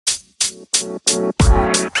Yo,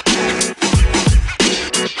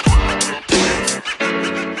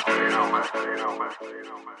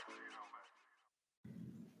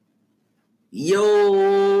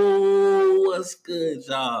 what's good,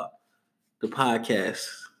 y'all? The podcast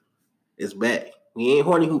is back. We ain't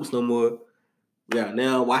horny hoops no more. We are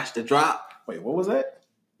now Watch the Drop. Wait, what was that?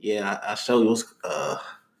 Yeah, I showed you.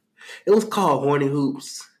 It was called Horny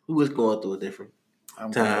Hoops. We was going through a different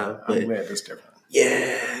time. I'm glad it's different.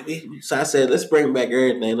 Yeah, so I said let's bring back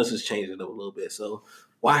everything. Let's just change it up a little bit. So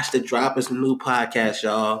Watch the Drop is a new podcast,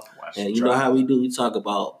 y'all. And you know how we do? We talk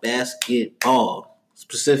about basketball.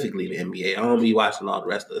 Specifically the NBA. I don't be watching all the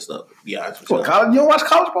rest of the stuff. To be honest with you. You don't watch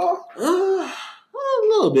college ball? A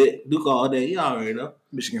little bit. Duke all day. You already know.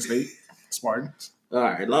 Michigan State, Spartans. All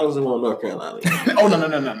right, as long as it won't North Carolina. Oh no.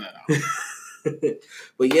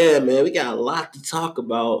 But yeah, man, we got a lot to talk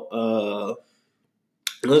about.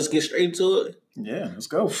 Let's get straight into it. Yeah, let's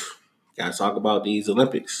go. Got to talk about these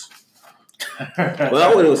Olympics. Well, I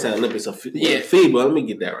wouldn't even say Olympics. FIBA. Let me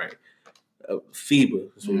get that right.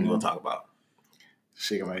 FIBA is what we're going to talk about.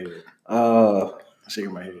 Shaking my head.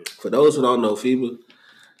 For those who don't know, FIBA,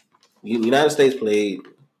 the United States played.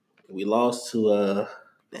 We lost to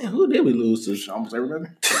who did we lose to? Almost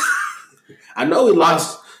everybody. I know we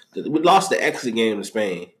lost. We lost the exit game to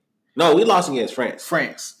Spain. No, we lost against France.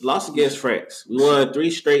 Lost against France. We won 3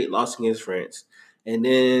 straight. Lost against France, and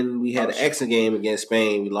then we had an exit game against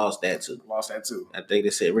Spain. We lost that too. I think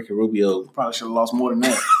they said Ricky Rubio probably should have lost more than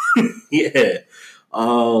that. Yeah.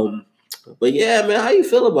 But yeah, man, how you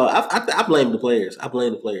feel about it? I blame the players.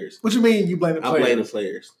 What you mean you blame the players? I blame the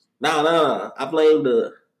players. No. I blame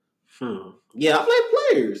the Yeah, I blame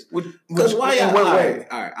players. Because why y'all all right,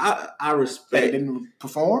 I respect they didn't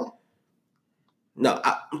perform? No,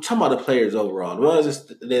 I'm talking about the players overall. The ones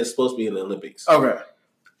that's supposed to be in the Olympics. Okay.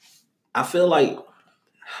 I feel like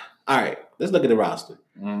all right, let's look at the roster.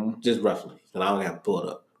 Mm-hmm. Just roughly. And I don't have to pull it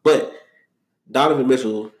up. But Donovan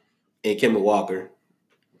Mitchell and Kemba Walker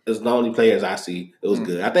is the only players I see. It was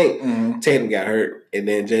good. I think Tatum got hurt, and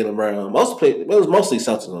then Jaylen Brown. It was mostly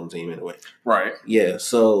Celtics on the team anyway. Right. Yeah.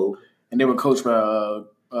 So. And they were coached by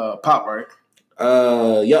Pop, right?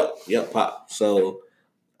 Yep, Pop. So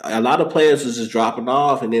a lot of players was just dropping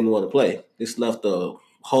off and didn't want to play. This left a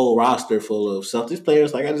whole roster full of Celtics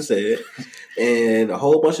players, like I just said, and a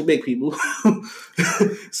whole bunch of big people.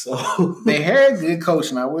 So they had good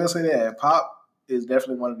coaching. I will say that Pop is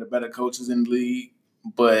definitely one of the better coaches in the league.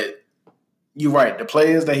 But you're right. The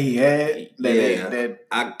players that he had,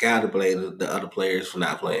 I gotta blame the other players for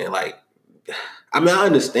not playing. Like, I mean, I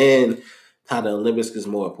understand how the Olympics is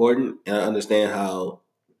more important, and I understand how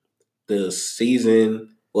the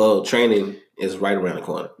training is right around the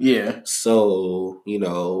corner. Yeah. So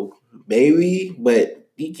maybe, but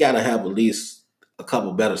you gotta have at least a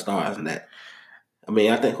couple better stars than that. I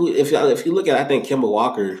mean, I think if you look at it, I think Kemba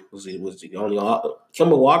Walker was the only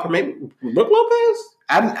Kemba Walker, maybe Brook Lopez.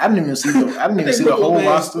 I didn't even see the whole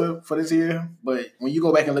roster for this year. But when you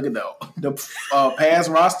go back and look at the past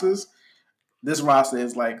rosters, this roster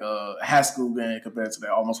is like a high school game compared to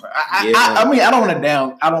that. Almost. I mean, I don't want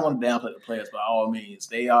to downplay the players by all means.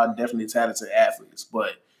 They are definitely talented athletes,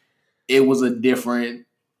 but it was a different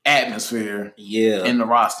atmosphere in the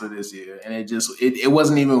roster this year, and it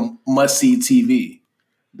wasn't even must see TV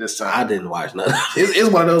this time. I didn't watch nothing. It's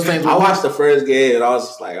one of those things. I watched the first game and I was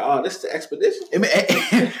just like, "Oh, this is the expedition." It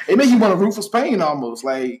made you want to root for Spain almost.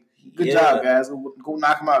 Like, good job, guys. Go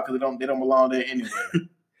knock them out because they don't belong there anyway.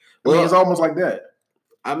 Well, it's almost like that.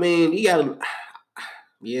 I mean, you gotta.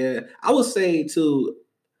 Yeah, I would say too.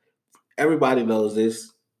 Everybody knows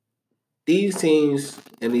this. These teams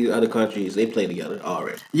in these other countries, they play together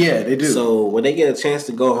already. Yeah, they do. So when they get a chance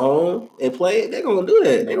to go home and play, they're gonna do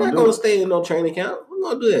that. They're not gonna stay in no training camp. We're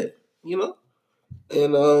gonna do that,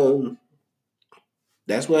 And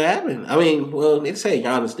that's what happened. I mean, well, they say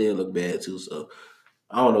Giannis did look bad too. So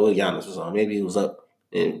I don't know what Giannis was on. Maybe he was up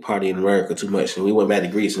and partying in America too much, and we went back to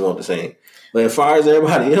Greece and went the same. But as far as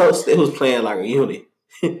everybody else, they was playing like a unit.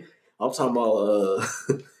 I'm talking about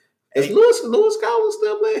is Lewis Collins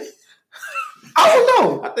still playing? I don't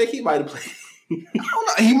know. I think he might have played. I don't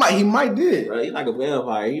know. He might did. Right, he's like a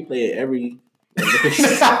vampire. He played every.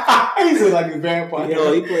 He's like a vampire.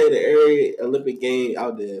 He played every Olympic game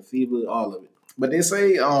out there, FIBA, all of it. But they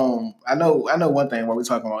say, I know one thing while we're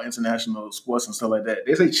talking about international sports and stuff like that.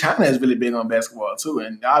 They say China is really big on basketball too,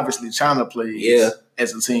 and obviously China plays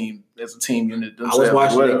as a team unit. I was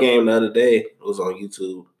watching the game the other day. It was on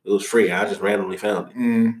YouTube. It was free. I just randomly found it,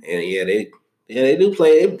 and they do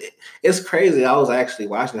play. It's crazy. I was actually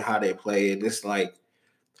watching how they play, and it's like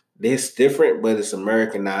It's different, but it's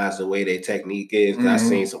Americanized the way their technique is. Mm-hmm. I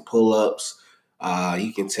seen some pull-ups.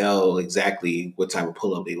 You can tell exactly what type of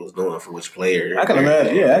pull-up they was doing for which player. I can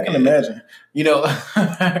imagine. Yeah, I can imagine. You know,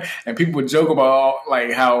 and people would joke about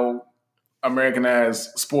like how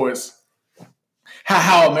Americanized sports,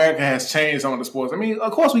 how America has changed some of the sports. I mean,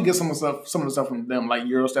 of course, we get some of the stuff from them, like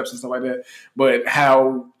Euro steps and stuff like that. But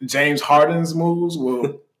how James Harden's moves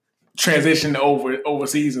will transition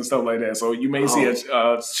overseas and stuff like that. So you may see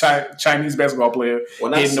a Chinese basketball player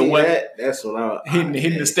hitting that's when I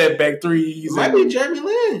hitting the step back threes. It might be Jeremy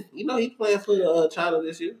Lin. You know, he playing for China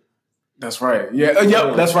this year. That's right. Yeah.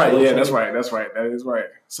 Yep. That's right. Yeah. That's right. That's right. That is right.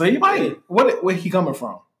 So he might. Where he coming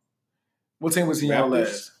from? What team was he on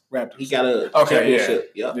last? Raptors. He got a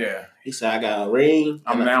championship. Yeah. Yep. Yeah. He said, "I got a ring.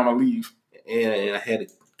 I'm gonna leave." And I had a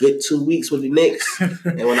good 2 weeks with the Knicks. And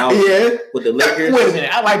when I was with the Lakers, wait a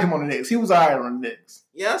minute, I liked him on the Knicks. He was all right on the Knicks.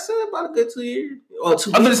 Yeah, I said about a good 2 years or 2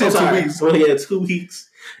 weeks. I'm gonna say 2 weeks. So yeah, 2 weeks.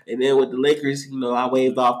 And then with the Lakers, you know, I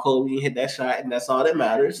waved off Kobe and hit that shot, and that's all that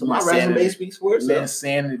matters. So my resume speaks for itself.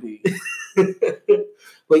 Insanity.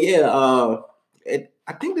 But yeah,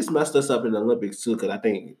 I think this messed us up in the Olympics too, because I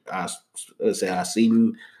think I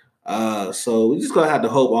seen. So we're just gonna have to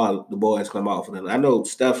hope all the boys come out for them. I know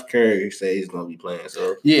Steph Curry said he's gonna be playing,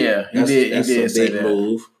 so yeah, he did. That's a big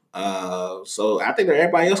move. So I think that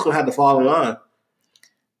everybody else gonna have to fall in line.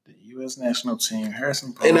 The U.S. national team,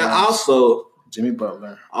 Harrison Barnes, and also Jimmy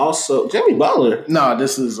Butler. Also, Jimmy Butler. No,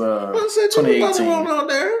 this is 2018. Jimmy Butler out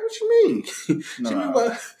there. What you mean?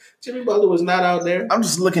 No. Jimmy Butler was not out there. I'm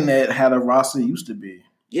just looking at how the roster used to be.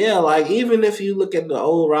 Yeah, like even if you look at the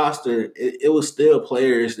old roster, it was still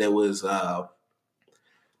players that was how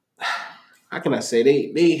can I say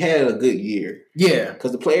they had a good year. Yeah,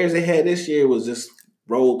 because the players they had this year was just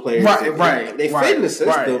role players. Right. They fit in the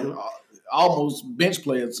system. Right. Almost bench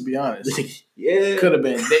players, to be honest. Yeah, could have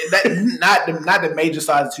been not the major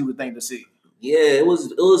size that you would think to see. Yeah, it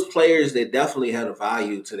was players that definitely had a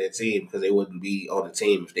value to their team because they wouldn't be on the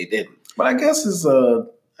team if they didn't. But I guess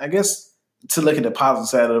to look at the positive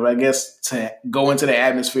side of it, I guess to go into the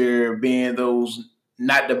atmosphere being those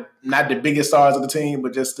not the biggest stars of the team,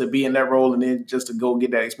 but just to be in that role and then just to go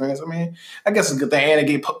get that experience. I mean, I guess it's a good thing. And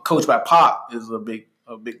to get coached by Pop is a big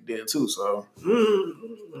deal too. So,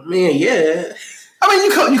 man, yeah. I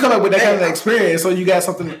mean, you come up with that kind of experience, so you got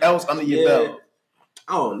something else under your belt.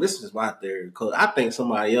 Oh, this is my theory, because I think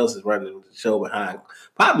somebody else is running the show behind.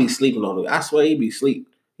 Pop be sleeping on it. I swear he be sleep.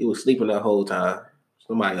 He was sleeping that whole time.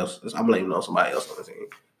 Somebody else. I'm blaming on somebody else on the team.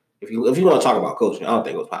 If you want to talk about coaching, I don't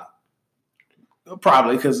think it was Pop.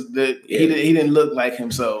 Probably because he didn't look like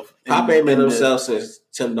himself. Pop ain't been himself since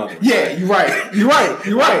Tim Duncan. Yeah, you're right.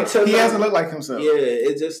 He hasn't looked like himself. Yeah,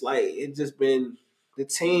 it's just been the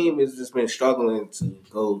team has just been struggling to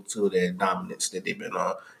go to their dominance that they've been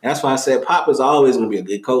on. And that's why I said Pop is always going to be a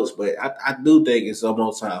good coach, but I do think it's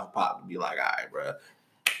almost time for Pop to be like, all right, bro.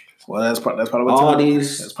 Well, that's part of what all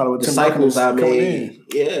these disciples I made.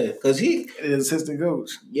 Yeah, because he is assistant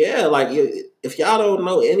coach. Yeah, like if y'all don't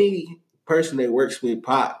know, any person that works with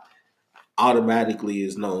Pop automatically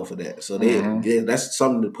is known for that. So that's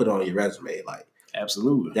something to put on your resume. Like,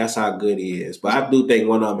 absolutely, that's how good he is. But I do think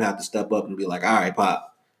one of them have to step up and be like, all right,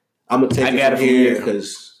 Pop, I'm gonna take it from here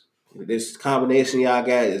because this combination y'all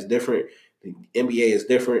got is different. The NBA is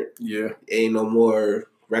different. Yeah, ain't no more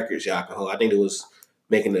records y'all can hold. I think it was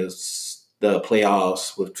making the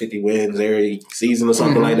playoffs with 50 wins every season or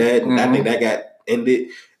something like that. And I think that got ended.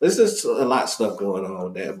 There's just a lot of stuff going on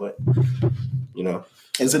with that, but you know,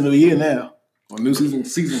 it's a new year now. A new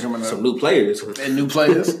season coming up. Some new players and new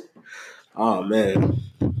players. Oh man!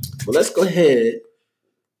 Well, let's go ahead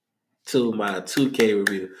to my 2K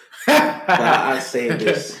review. But I say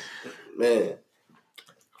this, man.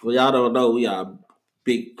 Well, y'all don't know we are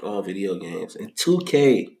big on video games, and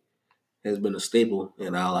 2K has been a staple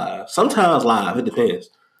in our lives. Sometimes live, it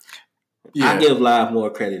depends. Yeah. I give live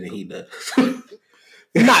more credit than he does.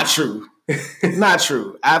 Not true. Not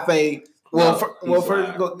true. I think.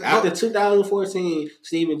 After 2014,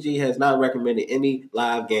 Stephen G has not recommended any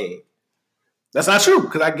live game. That's not true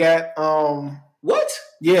because I got what?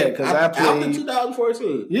 Yeah, because I played after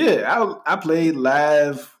 2014. Yeah, I played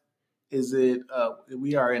live. Is it?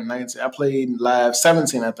 We are in 19. I played live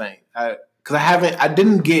 17. I think. Because I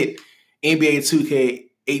didn't get NBA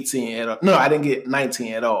 2K18 at all. No, I didn't get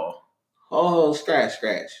 19 at all. Oh, scratch.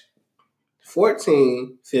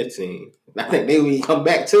 14, 15. I think they would come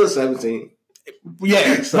back to 17.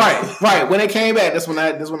 Yeah, right. When they came back, that's when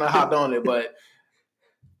I hopped on it. But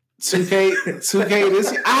 2K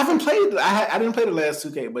this year, I haven't played. I didn't play the last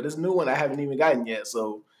 2K, but this new one I haven't even gotten yet.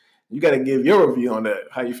 So You got to give your review on that.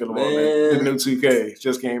 How you feel about that? The new 2K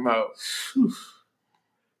just came out.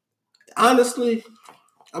 Honestly,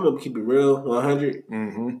 I'm gonna keep it real, 100.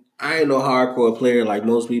 Mm-hmm. I ain't no hardcore player like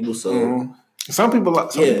most people, so some people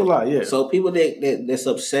are. So people that's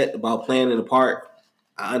upset about playing in the park,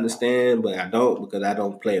 I understand, but I don't because I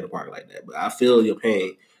don't play in the park like that. But I feel your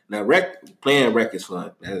pain. Now, playing rec is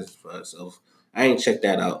fun. That is fun. So I ain't checked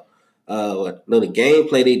that out. No, the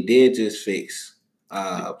gameplay they did just fix.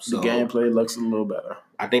 The gameplay looks a little better.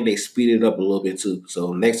 I think they speeded it up a little bit too.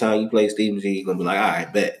 So next time you play Steven G, you're gonna be like, all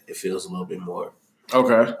right, bet it feels a little bit more.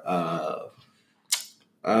 Okay.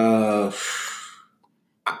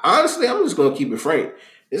 Honestly, I'm just gonna keep it frank.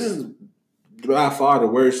 This is by far the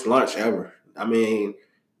worst launch ever. I mean,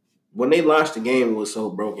 when they launched the game, it was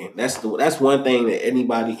so broken. That's one thing that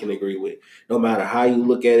anybody can agree with. No matter how you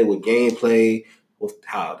look at it, with gameplay, with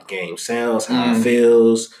how the game sounds, how it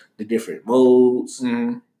feels, the different modes.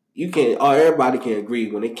 Everybody can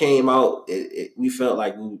agree. When it came out, we felt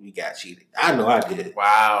like we got cheated. I know I did.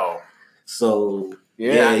 Wow. So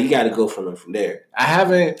yeah, you got to go from there. I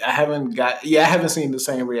haven't seen the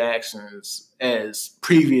same reactions as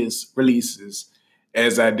previous releases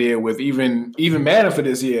as I did with even Madden for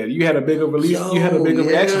this year. You had a bigger release. You had a bigger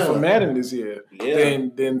reaction for Madden this year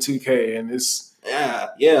than 2K, and it's. Yeah,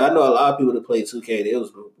 I know a lot of people that played 2K.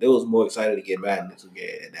 They was more excited to get Madden than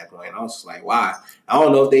 2K at that point. I was just like, why? I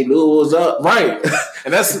don't know if they knew it was up. Right.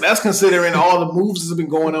 And that's considering all the moves that's been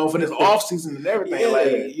going on for this offseason and everything. Yeah.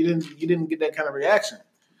 Like you didn't get that kind of reaction.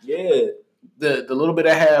 Yeah. The little bit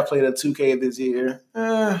I have played at 2K this year,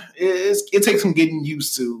 it takes some getting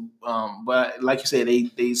used to. But like you said,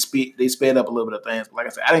 they sped up a little bit of things. Like I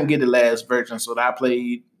said, I didn't get the last version, so I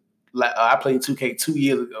played 2K 2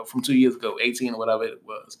 years ago, 18 or whatever it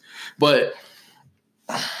was. But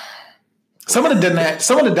some of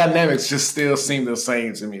the dynamics just still seem the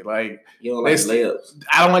same to me. Like you don't like layups.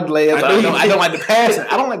 I don't like the layups. I don't like the passing.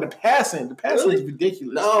 I don't like the passing. The passing is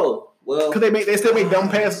ridiculous. No. Well, because they still make dumb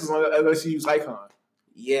passes unless you use Icon.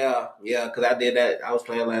 Yeah, because I did that. I was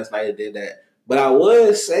playing last night and did that. But I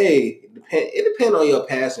would say it depends on your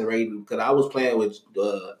passing rating because I was playing with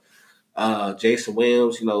Jason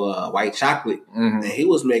Williams, White Chocolate, and he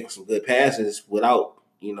was making some good passes without,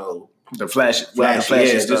 the flash stuff.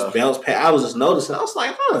 Just bounce pass. I was just noticing. I was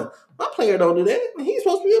like, my player don't do that. He's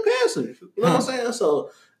supposed to be a passer. You know what I'm saying? So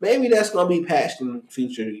maybe that's gonna be patched in the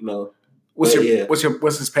future. What's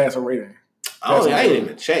his passer rating? I didn't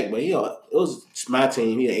even check, but it was my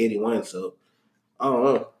team. He had 81, so I don't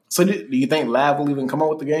know. So do you think Live will even come out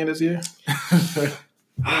with the game this year?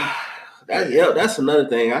 That's another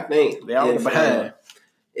thing. I think they are behind.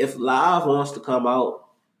 If Live wants to come out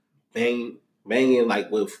banging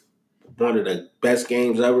like with one of the best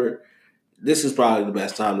games ever, this is probably the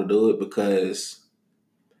best time to do it because,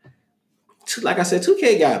 like I said,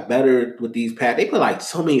 2K got better with these patches. They put like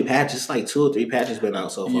so many patches, like 2 or 3 patches been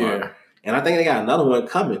out so far. Yeah. And I think they got another one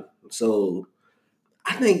coming. So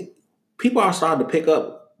I think people are starting to pick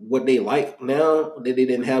up what they like now that they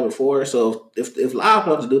didn't have before. So if Live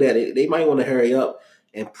wants to do that, they might want to hurry up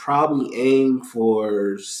and probably aim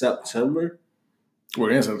for September.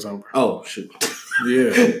 We're in September. Oh, shoot.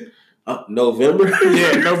 Yeah. November?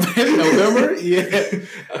 Yeah, November? Yeah.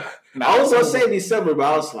 I was going to say December, but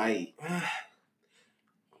I was like...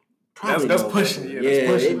 That's pushing. Yeah,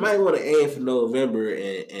 they might want to aim for November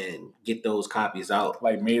and get those copies out.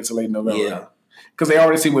 Like mid to late November. Yeah. Because they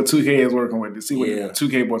already see what 2K is working with. They see what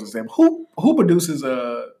 2K boys is saying. Who produces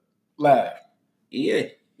Live?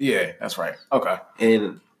 EA. Yeah, that's right. Okay.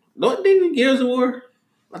 And don't they do Gears of War?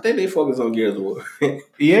 I think they focus on Gears of War.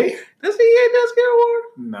 EA? That's EA does Gears of War?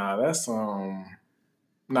 Nah, that's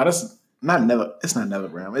that's not Nether. It's not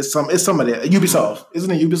NetherRealm. It's somebody. Ubisoft. Isn't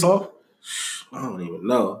it Ubisoft? I don't even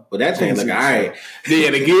know. But that thing, like, all right.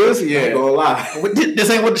 Yeah, the Gears? Yeah. I ain't gonna lie. This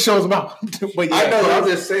ain't what the show's about. But yeah, I know, I'm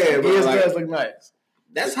just saying. Gears does look nice.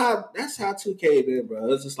 That's how 2K been,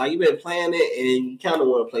 bro. It's just like you've been playing it and you kind of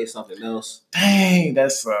want to play something else. Dang,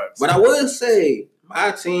 that sucks. But I would say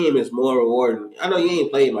my team is more rewarding. I know you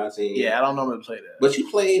ain't played my team. Yeah, I don't normally play that. But you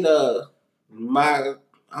played I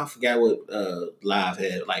forgot what Live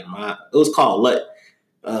had. Like it was called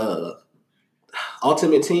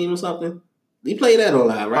Ultimate Team or something. You play that on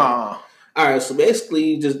Live, right? All right, so basically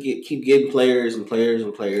you just keep getting players and players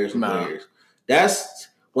and players and players. That's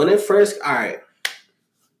when it first. All right,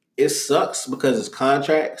 it sucks because it's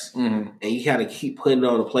contracts, and you got to keep putting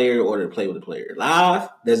on a player in order to play with a player. Live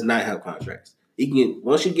does not have contracts.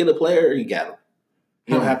 Once you get a player, you got them.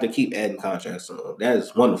 You don't have to keep adding contracts on them. That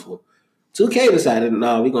is wonderful. 2K decided,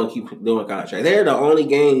 no, we're gonna keep doing contracts. They're the only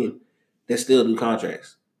game that still do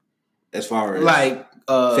contracts. As far as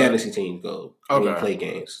fantasy teams go when you play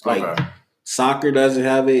games. Like soccer doesn't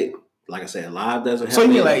have it. Like I said, live doesn't have it. So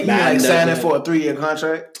you mean signing for a 3-year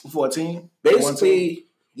contract for a team? Basically,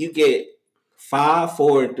 you get 5,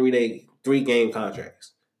 4, and 3-game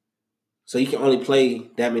contracts. So you can only play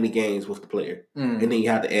that many games with the player, and then you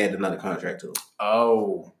have to add another contract to it.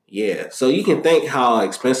 Oh, yeah. So you can think how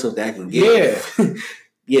expensive that can get. Yeah,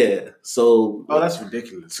 yeah. So that's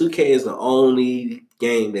ridiculous. 2K is the only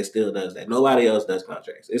game that still does that. Nobody else does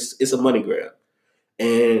contracts. It's a money grab,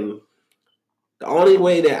 and the only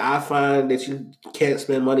way that I find that you can't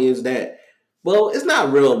spend money is that, well, it's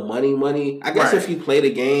not real money. I guess if you play the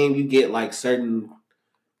game, you get like certain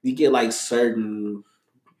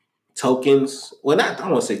tokens. Well, I don't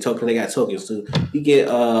want to say tokens. They got tokens too. You get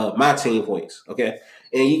my team points, okay,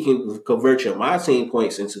 and you can convert your my team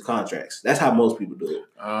points into contracts. That's how most people do it.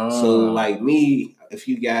 So, like me, if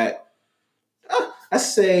you got,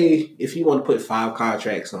 let's say if you want to put 5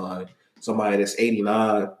 contracts on somebody that's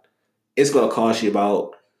 89. It's gonna cost you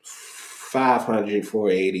about 500,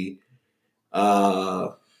 480.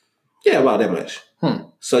 About that much.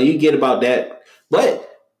 So you get about that.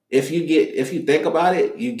 But if you think about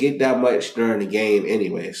it, you get that much during the game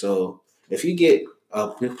anyway. So if you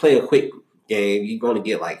play a quick game, you're gonna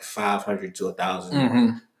get like 500 to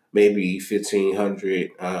 1,000, maybe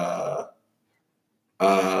 1,500.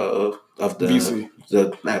 Of the VC.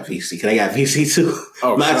 Not VC, because I got VC too.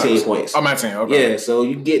 My team points. Oh, my team, okay. Yeah, so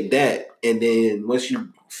you get that, and then once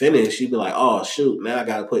you finish, you be like, oh, shoot, now I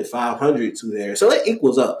got to put 500 to there. So it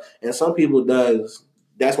equals up. And some people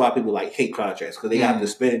that's why people like hate contracts, because they have to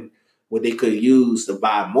spend what they could use to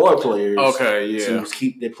buy more players. Okay, yeah. To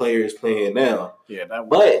keep the players playing now. Yeah,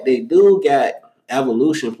 but they do got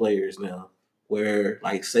evolution players now, where,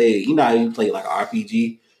 like, say, you know how you play like an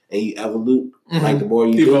RPG, and you evolve, like the more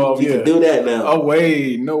you evolve, do, you can do that now. Oh,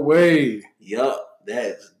 wait, no way. Yup,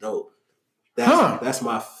 that's dope. That's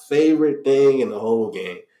my favorite thing in the whole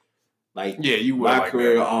game. Like, my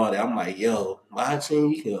career, all that. I'm like, yo, my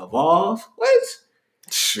team, you can evolve? What?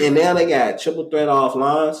 Sure. And now they got triple threat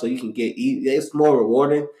offline, so you can get, it's more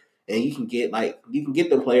rewarding, and you can get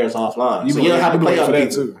them players offline. You don't have to play for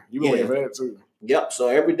that too. You can play for that too. Yep. So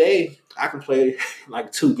every day I can play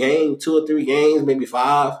like 2 or 3 games, maybe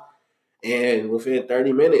 5, and within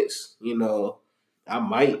 30 minutes,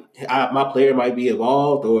 my player might be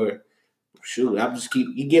evolved, or shoot,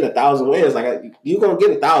 you get 1,000 wins. Like you're gonna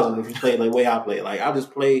get 1,000 if you play the way I play. Like I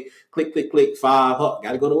just play click 5,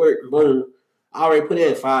 gotta go to work, boom. I already put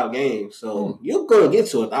in 5 games, so you're gonna get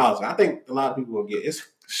to 1,000. I think a lot of people will get it.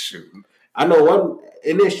 Shoot. I know one,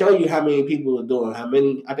 and they show you how many people are doing. How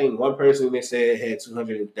many? I think one person they said had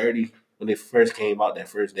 230 when they first came out that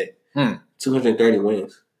first day. 230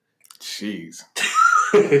 wins. Jeez,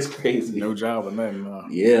 it's crazy. No job or nothing. No.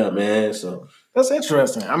 Yeah, man. So that's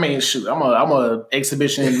interesting. I mean, shoot, I'm a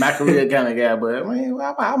exhibition in my career kind of guy, but I mean,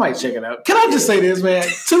 I might check it out. Can I just say this, man?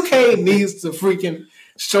 2K needs to freaking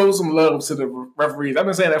show some love to the referees. I've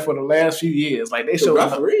been saying that for the last few years. Like they show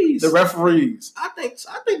referees. The referees. I think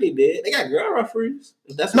they did. They got girl referees.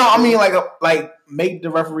 I mean like make the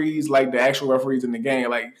referees like the actual referees in the game.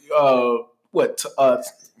 Like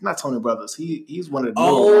not Tony Brothers. He's one of the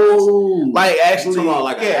ones. Like actually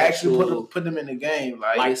actually put them in the game.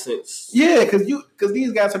 Like license. Yeah, because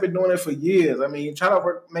these guys have been doing it for years. I mean, try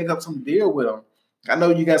to make up some deal with them. I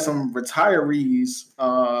know you got some retirees.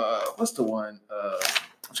 What's the one?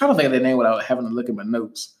 I'm trying to think of their name without having to look at my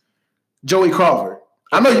notes. Joey Crawford.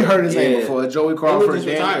 I know you heard his name before. Joey Crawford.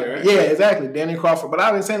 Retired, right? Yeah, exactly. Danny Crawford. But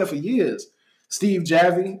I've been saying it for years. Steve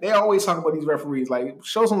Javi. They always talk about these referees. Like,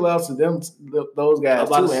 show some love to them, those guys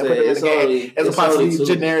too, man. Put them in the game as opposed to these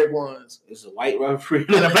generic ones. It's a white referee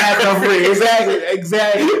and a black referee.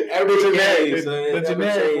 Exactly. Every generic. The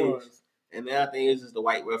generic ones. And then I think it's just the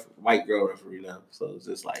white girl referee now. So it's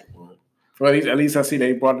just like, well, at least I see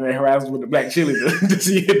they brought in their harassment with the black cheerleader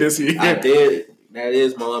this year. I did. That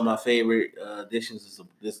is one of my favorite additions. Is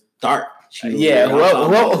this dark cheerleader. Yeah,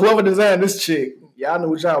 whoever designed this chick, y'all knew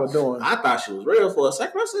what y'all were doing. I thought she was real for a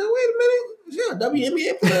second. I said, wait a minute, is she a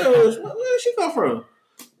WNBA player? Where did she come from?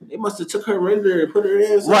 They must have took her render and put her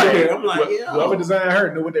in. Right. I'm like, yeah. Whoever designed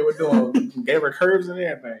her knew what they were doing. Gave her curves and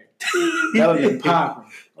everything. That was been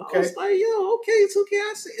popping. Okay. I was like, yo, okay, 2K,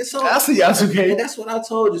 I see. So, I see y'all 2K. And that's what I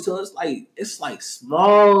told you. So it's like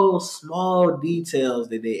small details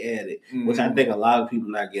that they added, which I think a lot of people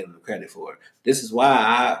not getting the credit for. This is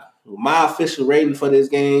why my official rating for this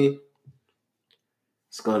game,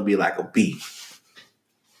 it's gonna be like a B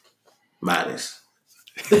minus.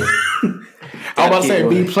 I'm about to say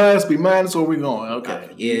B plus, B minus, where we going? Okay.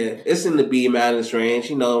 Yeah, it's in the B minus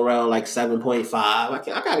range, around like 7.5. I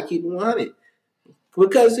gotta keep it 100.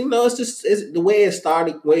 because it's the way it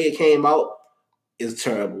started, the way it came out is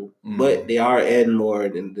terrible. But they are adding more,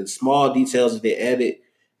 and the small details that they added.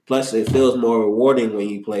 Plus, it feels more rewarding when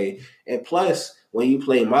you play, and plus, when you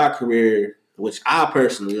play my career, which I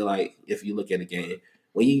personally like, if you look at the game,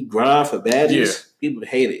 when you grind for badges, people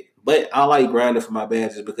hate it. But I like grinding for my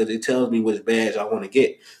badges because it tells me which badge I want to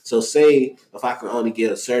get. So, say if I can only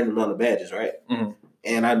get a certain amount of badges, right?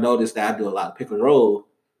 And I notice that I do a lot of pick and roll.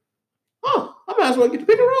 Oh, I might as well get the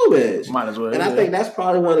pick and roll badge. Might as well. And I think that's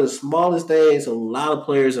probably one of the smallest things a lot of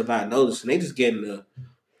players have not noticed. And they just getting the,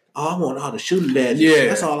 I want all the shooting badges. Yeah.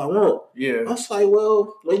 That's all I want. Yeah. I was like,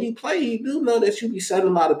 well, when you play, you do know that you be setting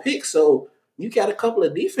a lot of picks. So you got a couple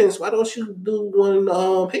of defense. Why don't you do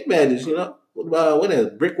one pick badges, what is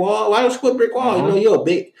it, brick wall? Why don't you put brick wall? You're a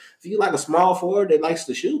big, if you like a small forward that likes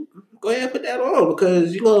to shoot, go ahead and put that on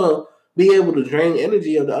because you're going to be able to drain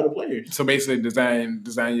energy of the other players. So basically design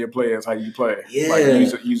your players how you play. Yeah. Like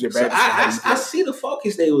use your badges. I see the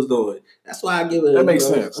focus they was doing. That's why I give it that makes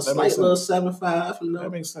sense. A slight little 7.5.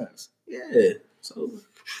 That makes sense. Yeah. So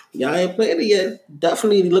y'all ain't playing it yet.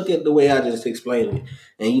 Definitely look at the way I just explained it.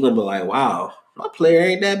 And you're going to be like, wow, my player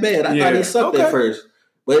ain't that bad. I thought he sucked at first.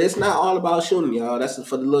 But it's not all about shooting, y'all. That's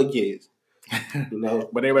for the little kids.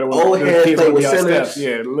 But everybody want to be like Steph.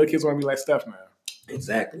 Yeah, the little kids want to be like Steph now.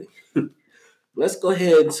 Exactly. Let's go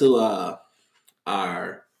ahead to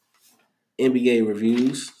our NBA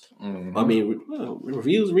reviews. I mean,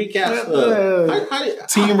 reviews, recaps.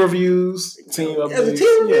 Team reviews. Team updates.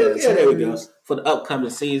 Team reviews. Yeah, there we go. For the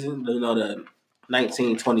upcoming season, the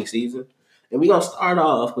 19-20 season. And we're going to start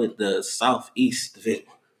off with the Southeast Division.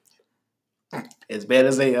 As bad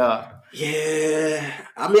as they are. Yeah.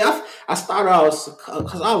 I mean, I started off,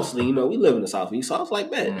 because obviously, we live in the Southeast, so I was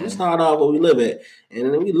like, man, let's start off where we live at.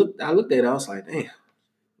 And then I looked at it, I was like, damn,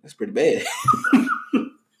 that's pretty bad.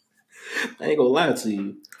 I ain't gonna lie to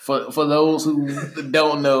you. For those who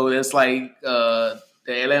don't know, that's like the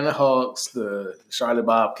Atlanta Hawks, the Charlotte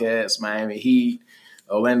Bobcats, Miami Heat,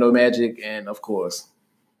 Orlando Magic, and of course,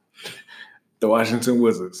 the Washington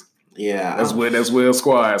Wizards. Yeah, that's Will's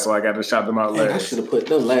squad. So I got to shout them out last. I should have put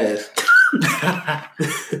them last.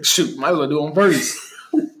 Shoot, might as well do them first.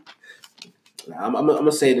 I'm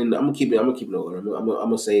gonna say it. I'm gonna keep it over. I'm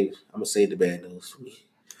gonna save the bad news for me.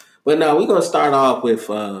 But now we're gonna start off with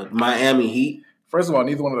Miami Heat. First of all,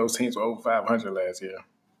 neither one of those teams were over 500 last year.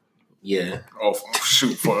 Yeah. Oh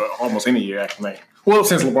shoot, for almost any year actually. Well,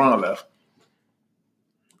 since LeBron left.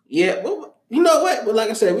 Yeah. Well, you know what? But like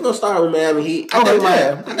I said, we're gonna start with Miami Heat. I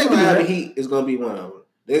think Miami Heat is gonna be one of them.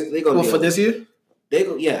 They're gonna be for this year. They're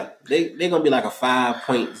gonna be like a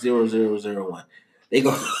 5.0001. They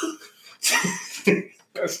go.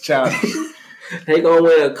 That's childish. They gonna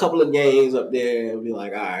win a couple of games up there and be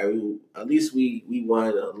like, all right, at least we won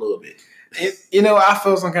a little bit. I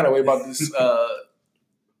feel some kind of way about this.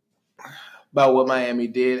 About what Miami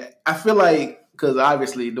did. I feel like. Because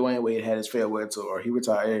obviously Dwayne Wade had his farewell tour. He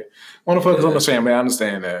retired. Want to focus on the family. I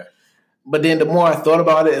understand that. But then the more I thought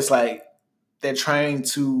about it, it's like they're trying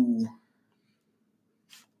to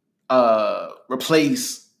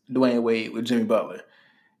replace Dwayne Wade with Jimmy Butler.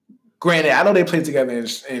 Granted, I know they played together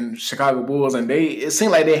in Chicago Bulls, and it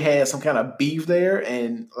seemed like they had some kind of beef there.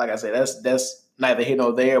 And like I said, that's neither here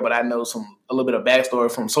nor there. But I know a little bit of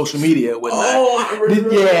backstory from social media. I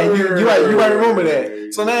remember. Yeah, you might remember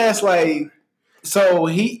that. So now it's like. So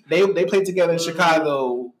they played together in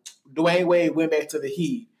Chicago. Dwayne Wade went back to the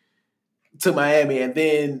Heat, to Miami, and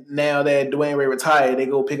then now that Dwayne Wade retired, they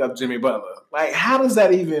go pick up Jimmy Butler. Like, how does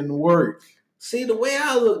that even work? See, the way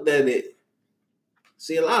I looked at it,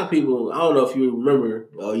 a lot of people, I don't know if you remember,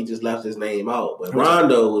 he just left his name out, but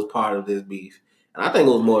Rondo was part of this beef. And I think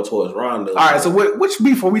it was more towards Rondo. All right, so which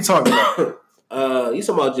beef are we talking about? You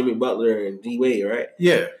talking about Jimmy Butler and D Wade, right?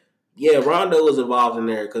 Yeah. Yeah, Rondo was involved in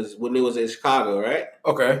there because when it was in Chicago, right?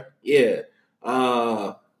 Okay. Yeah.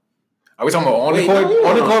 Are we talking about on the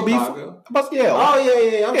court beef? Yeah. Oh,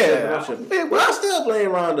 yeah. I'm sure. But I'm still playing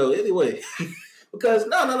Rondo anyway. Because,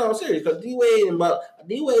 no, I'm serious. Because D Wade and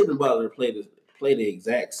Butler play the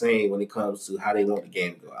exact same when it comes to how they want the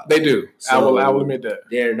game to go out. They do. So I will admit that.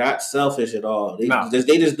 They're not selfish at all. They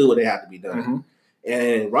just do what they have to be done. Mm-hmm.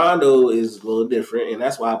 And Rondo is a little different, and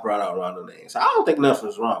that's why I brought out Rondo's name. So I don't think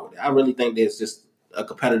nothing's wrong with it. I really think there's just a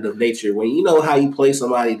competitive nature when you know how you play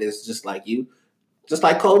somebody that's just like you, just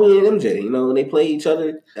like Kobe and MJ. When they play each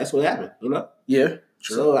other, that's what happened. Yeah.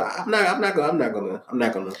 True. So I'm not gonna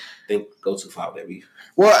go too far with that beef.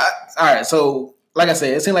 Well, all right. So like I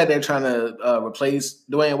said, it seems like they're trying to replace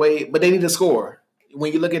Dwayne Wade, but they need to score.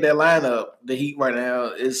 when you look at that lineup, the Heat right now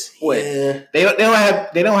is what they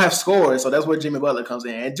don't have scores, so that's where Jimmy Butler comes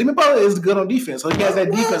in. And Jimmy Butler is good on defense, so he has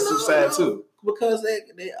that defensive side too. Because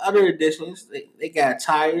they other additions, they got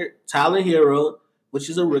Tyler Hero, which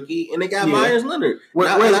is a rookie, and they got Myers Leonard.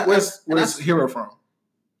 Where's Hero from?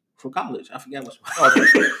 From college. I forgot what's okay.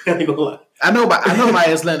 I know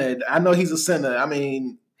Myers Leonard. I know he's a center. I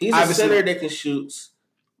mean, he's a center that can shoot.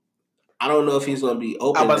 I don't know if he's going to be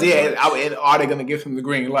open. And are they going to give him the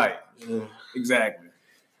green light? Yeah. Exactly.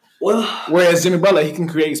 Well, whereas Jimmy Butler, he can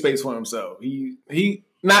create space for himself. He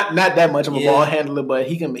not that much of a ball handler, but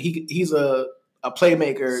he's a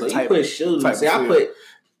playmaker. So type, you put shooting. See, I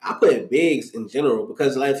put bigs in general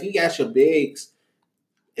because like if you got your bigs,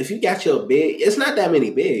 it's not that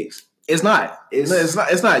many bigs. It's not. It's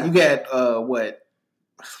not. You got what?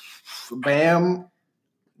 Bam,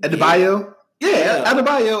 Adebayo. Yeah,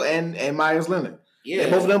 Adebayo and Myers Leonard.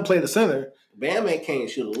 Yeah, both of them play the center. Bam can't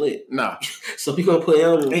shoot a lick. Nah. So we gonna put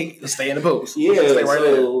him stay in the post. Yeah. Stay right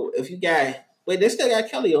so there. If you got they still got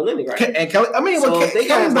Kelly Olynyk, right? And Kelly,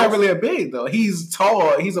 Kelly's not really a big though. He's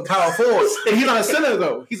tall. He's a power forward. He's not a center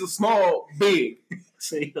though. He's a small big.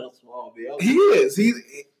 So he's a small big. Okay. He is.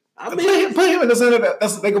 Put him in the center.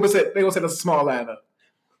 They gonna say that's a small lineup.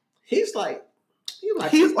 He's 7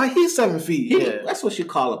 feet. That's what you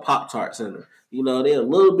call a Pop-Tart center. You know, they're a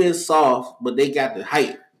little bit soft, but they got the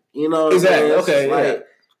height. You know, exactly. Okay, like,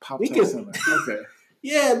 Pop-Tart center. Okay.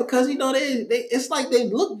 Yeah, because you know they it's like they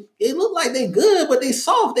look like they good, but they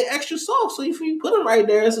soft. They extra soft. So if you put them right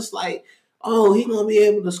there, it's just like, oh, he's gonna be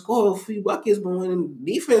able to score a few buckets, but when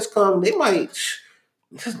defense come, they might.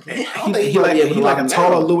 He like a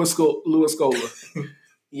taller Louis Scola.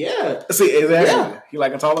 Yeah. See, exactly. Yeah. He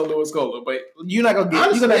like a taller Louis Scola, but you're not gonna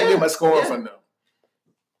get much scoring from them.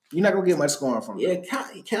 You're not gonna get much scoring from them. Yeah,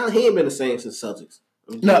 Cal he ain't been the same since Celtics.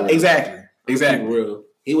 No, exactly. Real.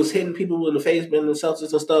 He was hitting people in the face, being the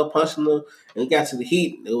Celtics and stuff, punching them, and he got to the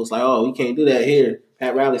Heat. It was like, oh, we can't do that here.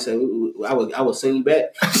 Pat Riley said, I would send you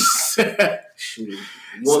back. Shoot.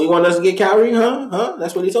 You want us to get Kyrie, huh?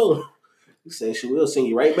 That's what he told him. He said, we'll send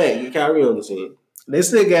you right back. Get Kyrie on the scene. They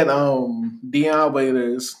still got Deion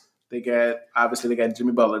Waiters. They got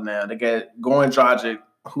Jimmy Butler now. They got Goran Dragic,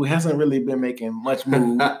 who hasn't really been making much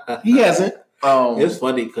move. He hasn't. It's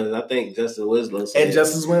funny because I think Justice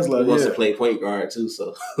Winslow wants to play point guard too.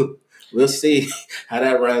 So we'll see how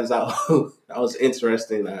that runs out. That was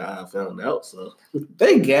interesting. I found out. So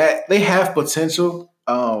they have potential.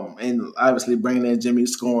 And obviously bringing in Jimmy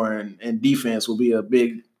scoring and defense will be a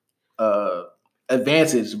big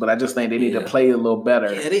advantage, but I just think they need to play a little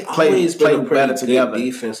better. Yeah, they always play better together.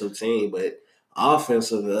 Defensive team, but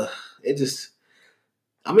offensive, it just.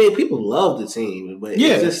 I mean, people love the team, but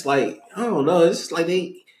it's just like I don't know. It's just like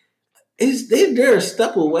they're a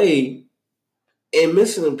step away and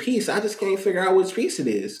missing a piece. I just can't figure out which piece it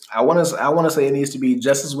is. I want to say it needs to be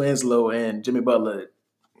Justice Winslow and Jimmy Butler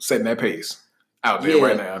setting that pace out there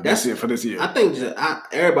right now. That's it for this year. I think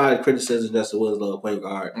everybody criticizes Justice Winslow point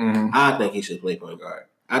guard. Mm-hmm. I think he should play point guard.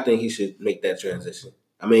 I think he should make that transition.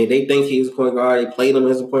 I mean, they think he's a point guard. They played him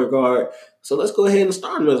as a point guard. So let's go ahead and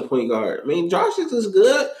start him as a point guard. I mean, Josh is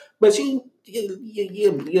good, but your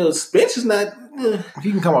bench is not.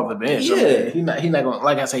 He can come off the bench. Yeah, okay. He not going.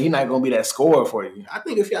 Like I said, he's not going to be that scorer for you. I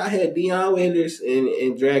think if y'all had Deion Waiters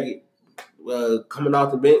and Dragic coming off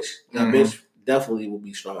the bench, that bench definitely will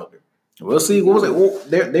be stronger. We'll see. What was it? Well,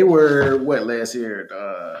 they were what last year?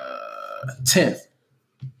 10th.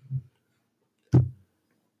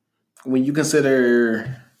 When you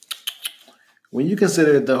consider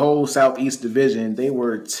the whole Southeast Division, they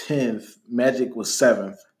were 10th. Magic was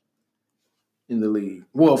 7th in the league.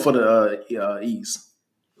 Well, for the East.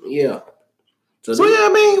 Yeah. So I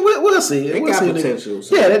mean, we'll see. They got potential.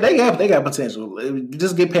 Yeah, they got potential.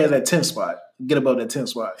 Just get past that 10th spot. Get above that 10th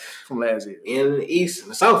spot from last year. In the East, in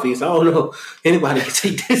the Southeast, I don't know anybody can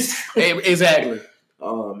take this. Exactly.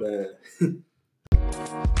 Oh man.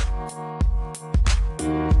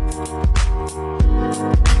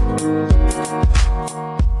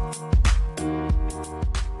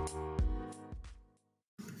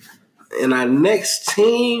 And our next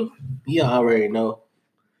team, you already know.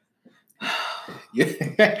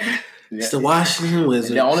 It's the Washington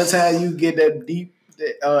Wizards. The only time you get that deep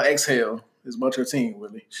exhale is Montreal team,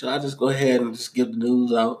 Willie. Should I just go ahead and just give the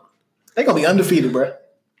news out? They're going to be undefeated, bro.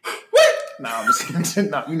 What? Nah, I'm just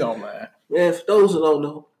kidding. No, you know I'm lying. Man, for those who don't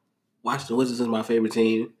know, Washington Wizards is my favorite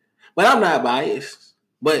team. But I'm not biased.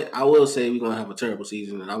 But I will say we're going to have a terrible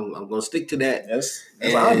season, and I'm going to stick to that. That's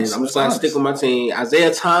honest. I'm just going to stick with my team.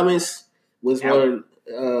 Isaiah Thomas was one.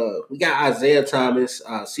 We got Isaiah Thomas,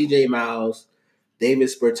 C.J. Miles,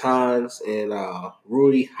 Davis Bertans and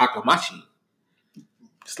Rui Hakamachi.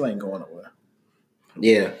 Still ain't going nowhere.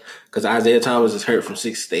 Yeah, because Isaiah Thomas is hurt from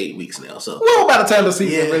 6 to 8 weeks now. So well, by the time the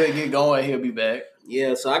season really get going, he'll be back.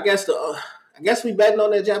 Yeah, so I guess we betting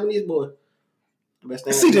on that Japanese boy.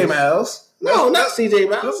 CJ Miles. No, not CJ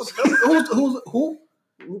Miles. Who?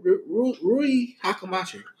 Rui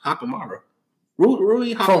Hakamaru.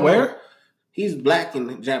 Rui Hakamaru. From where? He's black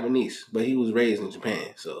and Japanese, but he was raised in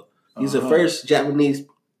Japan. So he's the first Japanese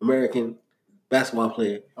American basketball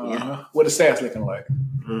player. Yeah. What the stats looking like?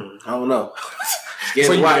 I don't know.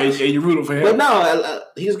 So you rooting for him? But no,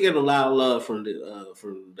 he's getting a lot of love from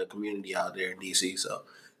the community out there in DC. So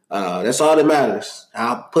that's all that matters.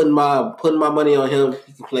 I'm putting my money on him.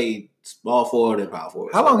 He can play small forward and power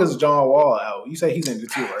forward. How long is John Wall out? You say he's in the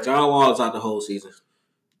 2, right? John Wall is out the whole season.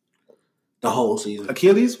 The whole season.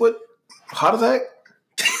 Achilles? What? Heart attack?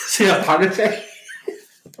 See a heart attack?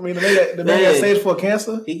 I mean, the man got stage 4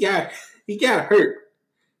 cancer. He got hurt,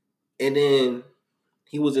 and then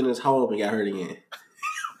he was in his home and got hurt again.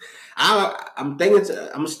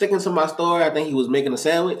 I'm sticking to my story. I think he was making a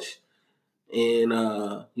sandwich,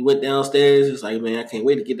 and he went downstairs. He's like, man, I can't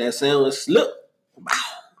wait to get that sandwich. Look, wow.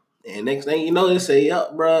 And next thing you know, they say,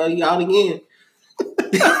 yup, bro, you out again.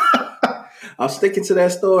 I'm sticking to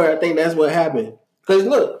that story. I think that's what happened. Because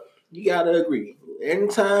look, you gotta agree.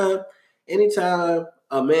 Anytime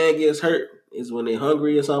a man gets hurt is when they're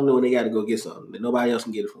hungry or something, when they gotta go get something that nobody else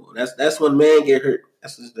can get it for. That's when man get hurt.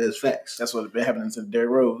 That's facts. That's what's been happening to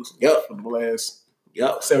Derrick Rose. Yep. For the last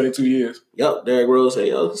 72 years. Yep. Derrick Rose say,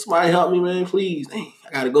 yo, somebody help me, man, please. Dang,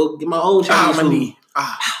 I gotta go get my own Chinese food. My knee. As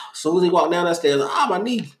soon as he walked down that stairs, my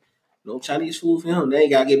knee. No Chinese food for him. They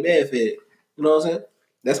ain't gotta get bad fed. You know what I'm saying?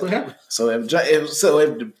 That's what happened. So if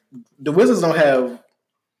the Wizards don't have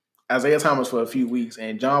Isaiah Thomas for a few weeks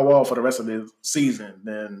and John Wall for the rest of the season,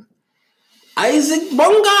 then Isaac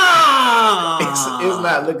Bonga. It's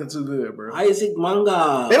not looking too good, bro. Isaac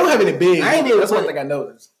Bonga. They don't have any bigs. That's one thing I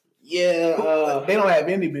noticed. Yeah, they don't have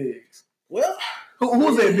any bigs. Well,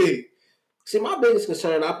 who's that big? See, my biggest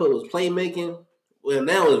concern I put was playmaking. Well,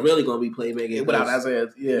 now it's really going to be playmaking without Isaiah.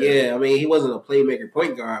 Yeah. I mean, he wasn't a playmaker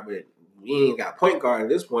point guard, but we ain't got point guard at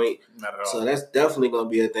this point. Not at all. So that's definitely going to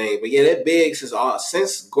be a thing. But yeah, that bigs is all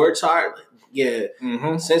since Gortat. Yeah,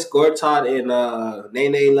 since Gortat and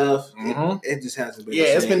Nene left, it just hasn't been.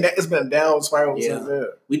 Yeah, it's been a down spiral since then.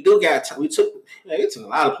 We took a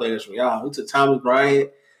lot of players from y'all. We took Thomas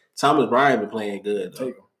Bryant. Thomas Bryant been playing good. Though.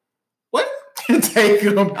 Take him. What? Take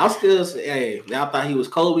him. I'm still y'all thought he was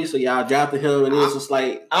Kobe, so y'all drafted him, and it was just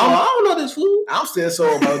like, I don't know this fool. I'm still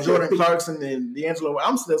so about Jordan Clarkson and D'Angelo.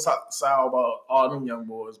 I'm still so about all them young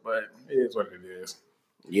boys, but it is what it is.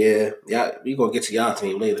 Yeah, we gonna get to y'all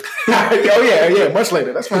team later. Much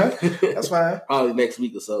later. That's fine. Probably next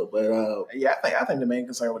week or so. But I think the main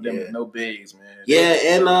concern with them is no bigs, man. Yeah,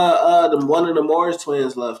 and one of the Morris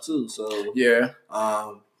twins left too. So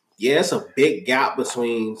it's a big gap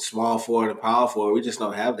between small forward and power forward. We just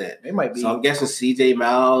don't have that. They might be. So I'm guessing CJ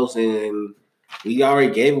Miles, and we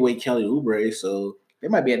already gave away Kelly Oubre, so they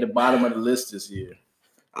might be at the bottom of the list this year.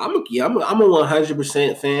 I'm a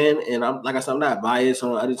 100% fan, and I'm not biased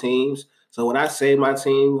on other teams. So when I say my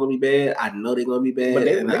team's gonna be bad, I know they're gonna be bad. But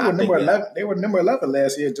they were number 11. They were number 11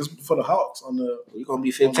 last year, just for the Hawks. We're gonna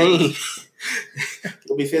be 15.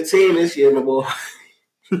 We'll be 15 this year, my boy.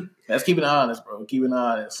 Let's keep it honest, bro. Keep it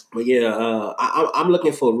honest. But yeah, I'm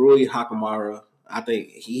looking for Rui Hakamara. I think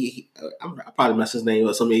I probably messed his name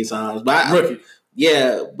up so many times, but rookie.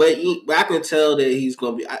 But I can tell that he's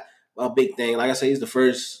gonna be a big thing. Like I said, he's the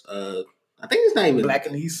first. I think it's not even Black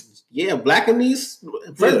and East. Yeah, Black and East.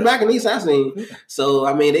 First Black and East I've seen. Yeah. So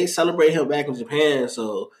I mean, they celebrate him back in Japan.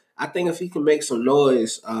 So I think if he can make some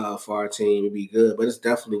noise for our team, it'd be good. But it's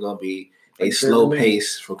definitely gonna be a slow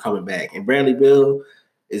pace for coming back. And Bradley Beal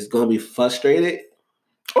is gonna be frustrated.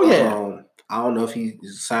 Oh yeah. I don't know if he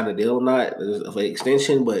signed a deal or not of an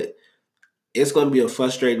extension, but it's going to be a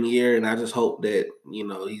frustrating year, and I just hope that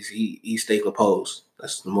he stays composed.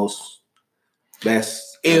 That's the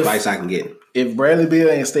best advice I can get. If Bradley Beal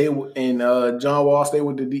and John Wall stay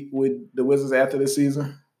with the Wizards after this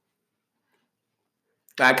season,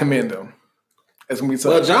 I commend them. It's gonna be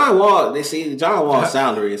tough. Well, John Wall's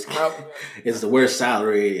salary is the worst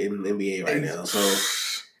salary in the NBA right now. So,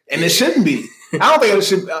 and it shouldn't be. I don't think it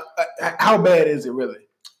should. How bad is it really?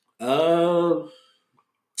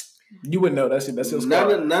 You wouldn't know. That's his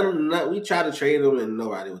none. We tried to trade him, and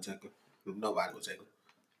nobody would take him. Nobody would take him.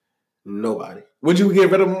 Nobody. Would you get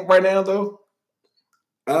rid of him right now, though?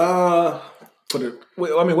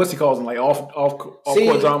 What's he calling him? Like off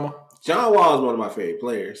court drama. John Wall is one of my favorite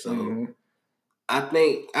players, so I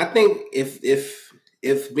think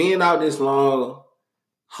if being out this long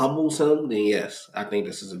humbles him, then yes, I think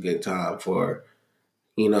this is a good time for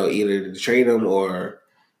either to trade him or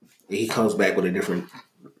he comes back with a different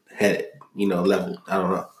head level. I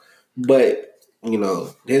don't know, but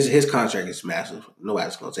his contract is massive.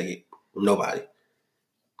 Nobody's gonna take it. Nobody.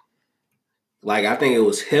 Like I think it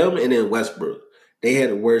was him and then Westbrook. They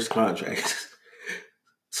had the worst contracts.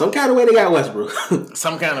 Some kind of way they got Westbrook.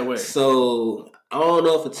 Some kind of way. So I don't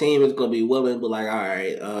know if a team is going to be willing, but like, all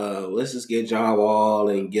right, let's just get John Wall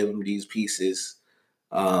and give him these pieces,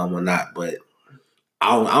 or not. But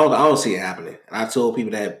I don't see it happening. And I told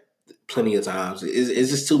people that plenty of times.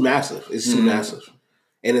 It's just too massive. It's too massive,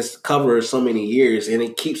 and it's covered so many years, and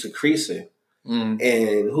it keeps increasing.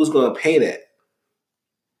 And who's going to pay that?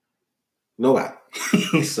 Nobody.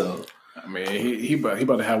 So. I mean, he about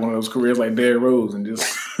to have one of those careers like Derrick Rose, and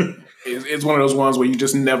just it's one of those ones where you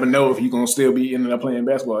just never know if you're gonna still be ending up playing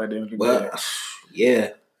basketball at the end of the day. Yeah,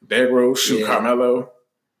 Derrick Rose, Carmelo.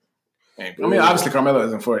 And, I mean, obviously Carmelo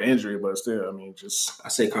isn't for an injury, but still, I mean, I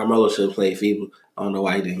say Carmelo should have played FIBA. I don't know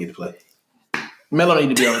why he didn't get to play. Melo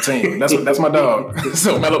need to be on the team. That's my dog.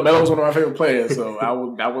 So Melo's one of my favorite players. So I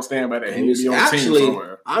will stand by that. He needs to be on the team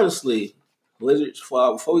somewhere. Honestly, Wizards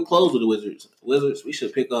before we close with the Wizards, we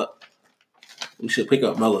should pick up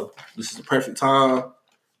Melo. This is the perfect time.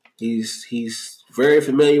 He's very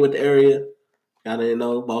familiar with the area. Gotta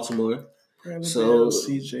know Baltimore. So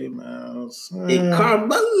CJ Miles and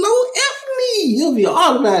Carmelo Anthony, he'll be an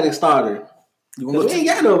automatic starter. We ain't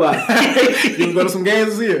got nobody. You gonna go to some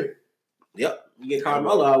games this year? Yep. You get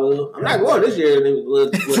Carmelo, I will. I'm not going this year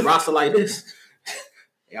with a roster like this.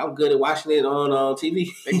 Yeah, I'm good at watching it on TV.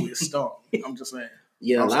 They can be a star. I'm just saying.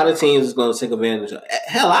 Yeah, a lot of teams is going to take advantage of.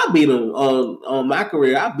 Hell, I beat them on my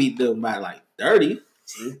career. I beat them by like 30,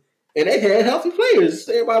 and they had healthy players.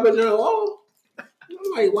 Everybody been there long.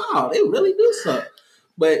 I'm like, wow, they really do something.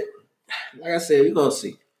 But like I said, we're gonna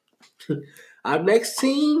see. Our next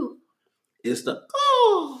team is the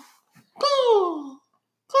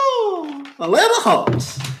Atlanta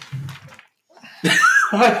Hawks.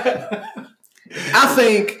 I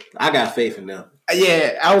think I got faith in them.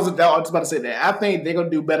 Yeah, I was about to say that. I think they're gonna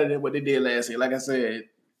do better than what they did last year. Like I said,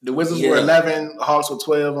 the Wizards were 11, Hawks were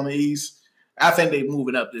 12 on the East. I think they're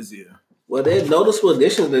moving up this year. Well, the noticeable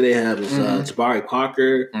additions that they have is Jabari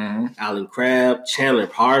Parker, Allen Crabbe, Chandler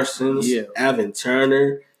Parsons, Evan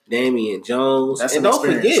Turner, Damian Jones. That's and don't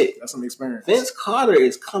forget, that's some experience. Vince Carter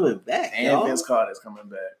is coming back, and Vince Carter is coming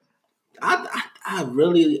back. I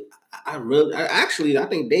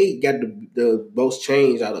think they got the most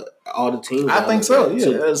change out of all the teams. I think so.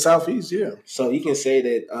 Yeah, the Southeast. Yeah. So you can say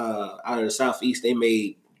that out of the Southeast, they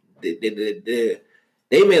made they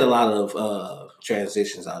made a lot of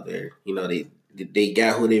transitions out there. You know, they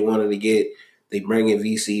got who they wanted to get. They bringing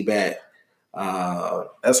VC back.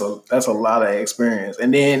 That's a lot of experience.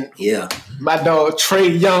 And then my dog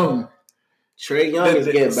Trae Young. Trae Young is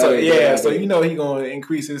getting better. So you know he's gonna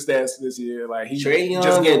increase his stats this year. Like Trae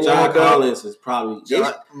Young and John Collins is probably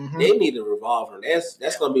they need a revolver.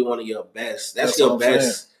 That's gonna be one of your best. That's your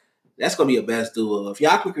best. That's gonna be your best duo. If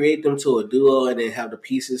y'all can create them to a duo and then have the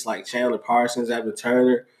pieces like Chandler Parsons, Evan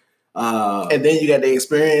Turner, and then you got the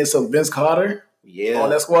experience of Vince Carter,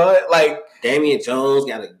 on that squad. Like Damian Jones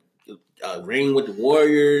got a ring with the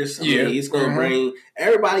Warriors. I mean, he's gonna bring.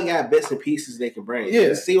 Everybody got bits and pieces they can bring.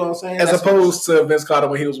 Yeah, see what I'm saying? As opposed to Vince Carter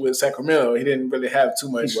when he was with Sacramento, he didn't really have too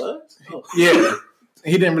much. He was? Oh. Yeah,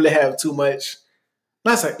 he didn't really have too much.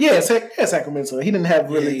 Sacramento. He didn't have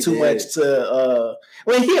really too much to.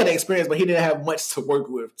 He had the experience, but he didn't have much to work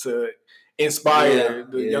with to inspire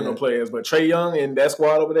the younger players. But Trae Young and that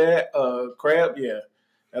squad over there, Crabbe,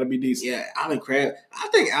 that'll be decent. Yeah, Allen Crabbe. I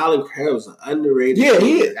think Allen Crabbe is underrated. Yeah,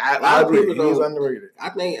 he is. I agree. He's underrated. I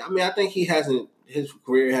think his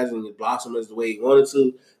career hasn't blossomed as the way he wanted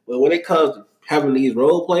to. But when it comes to having these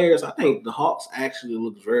role players, I think the Hawks actually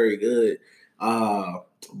look very good.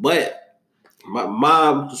 But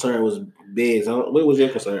my concern was bigs. What was your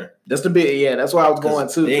concern? That's the big. Yeah, that's why I was going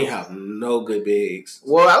to. They have no good bigs.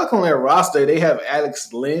 Well, I look on their roster. They have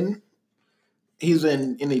Alex Len. He's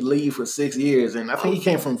been in the league for 6 years, and I think he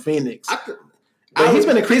came from Phoenix. He's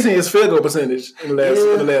been increasing his field goal percentage in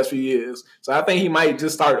the last few years. So I think he might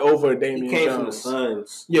just start over Damian Jones. He came from the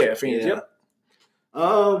Suns. Yeah, Phoenix.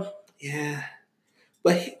 Yeah.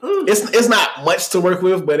 But it's not much to work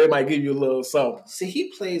with, but it might give you a little something. See, he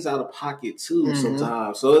plays out of pocket too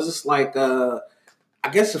sometimes. So it's just like I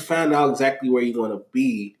guess to find out exactly where you want to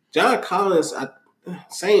be. John Collins,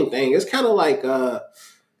 same thing. It's kind of like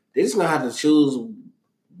they just gonna have to choose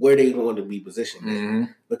where they want to be positioned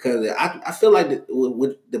because I feel like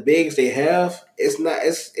with the bigs they have,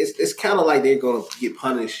 it's kind of like they're going to get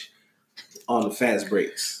punished on the fast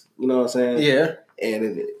breaks. You know what I'm saying? Yeah.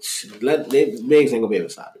 And the bigs ain't gonna be able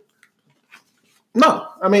to stop it. No,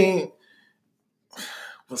 I mean,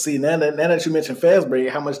 well, see now that you mentioned fast break,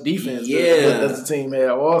 how much defense does the team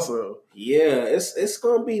have? Also, yeah, it's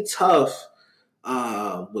gonna be tough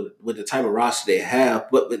with the type of roster they have,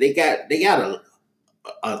 but they got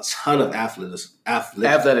a ton of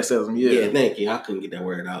athleticism. Yeah, thank you. I couldn't get that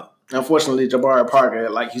word out. Unfortunately, Jabari Parker,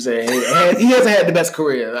 like you said, he hasn't had the best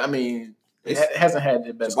career. I mean, hasn't had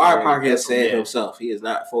the best. Jabari Parker has said himself he is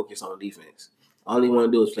not focused on defense. All he want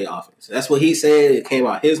to do is play offense. That's what he said. It came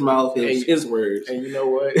out his mouth. It was his words. And you know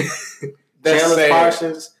what? Chandler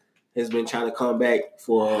Parsons has been trying to come back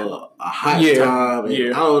for a hot time.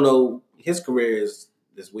 And I don't know. His career is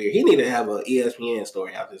weird. He need to have an ESPN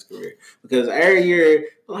story after his career because every year,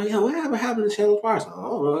 like, yo, what happened to Chandler Parsons? I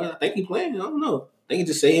don't know. I think he playing. I don't know. They can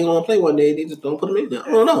just say he ain't gonna play one day. They just don't put him in there.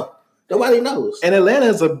 I don't know. Nobody knows. And Atlanta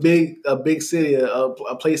is a big city,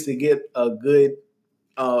 a place to get a good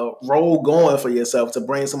role going for yourself to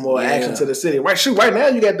bring some more action to the city. Right now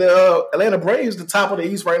you got the Atlanta Braves, the top of the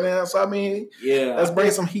East right now. So I mean, let's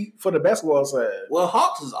bring some heat for the basketball side. Well,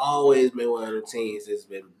 Hawks has always been one of the teams that's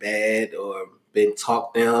been bad or been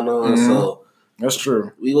talked down on. So that's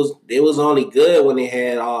true. It was only good when they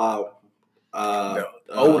had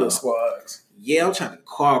older squads. Yeah, I'm trying to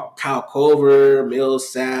call Kyle Korver,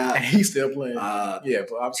 Millsap. He's still playing. But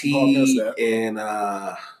obviously and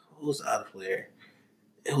who was the other player?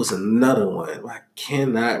 It was another one. I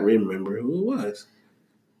cannot remember who it was.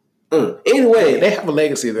 Anyway, they have a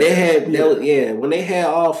legacy there. They had when they had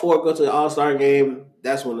all four go to the All-Star game,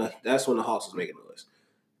 that's when the Hawks was making noise.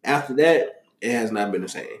 After that, it has not been the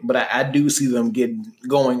same. But I do see them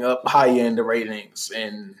going up higher in the ratings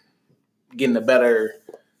and getting a better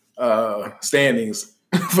standings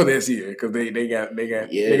for this year because they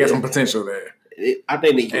got some potential there. I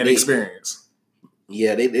think they experience.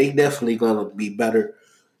 Yeah, they definitely gonna be better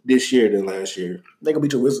this year than last year. They gonna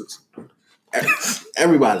beat your Wizards.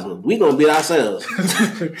 Everybody's gonna. We gonna beat ourselves.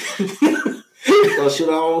 Gonna shoot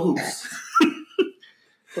our own hoops.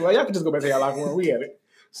 Well, y'all can just go back to y'all locker room. We had it.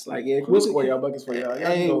 It's like we'll score y'all buckets for y'all.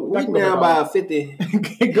 Hey, we down by 50.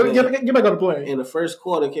 Get back on the plane. In the first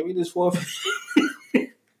quarter, can we just forfeit?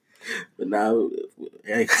 But now,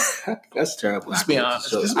 that's terrible. Let's be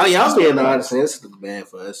honest. I'm being honest. It's bad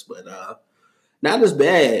for us, but not as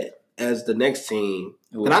bad as the next team.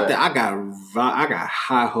 But I got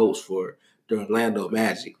high hopes for the Orlando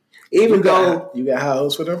Magic. You got high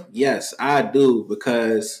hopes for them? Yes, I do,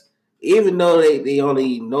 because even though the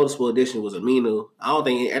only noticeable addition was Aminu, I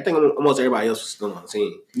think almost everybody else was still on the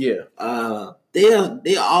team. Yeah.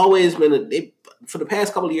 They always been for the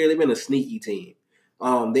past couple of years they've been a sneaky team.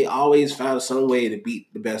 They always found some way to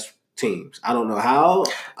beat the best teams. I don't know how.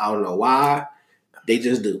 I don't know why. They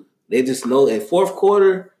just do. They just know at fourth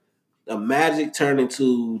quarter, the Magic turned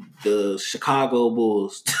into the Chicago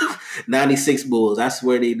Bulls, 96 Bulls. I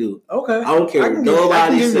swear they do. Okay. I don't care what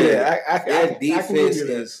nobody says. That defense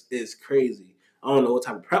is crazy. I don't know what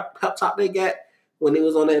type of pep talk they got when they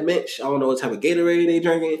was on that bench. I don't know what type of Gatorade they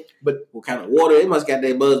drinking, but what kind of water. They must got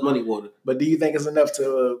that Buzz Money water. But do you think it's enough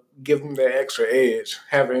to give them that extra edge,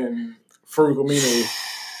 having Frugal-Mino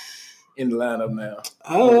in the lineup now?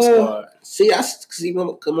 See,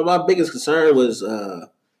 my biggest concern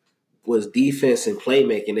was defense and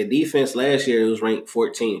playmaking. The defense last year was ranked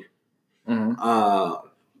 14th. Mm-hmm.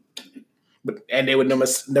 And they were number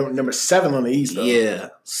 7 on the East, though. Yeah.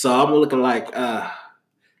 So I'm looking like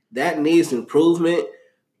that needs improvement,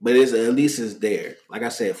 but at least it's there. Like I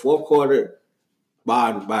said, fourth quarter,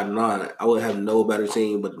 by 9, I would have no better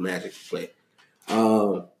team but the Magic to play.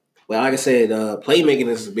 Well, like I said, playmaking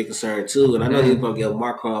is a big concern too, and I know they're going to get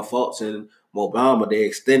Markelle Fultz and Mo Bamba. They're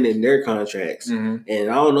extending their contracts, and I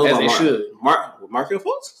don't know about Markelle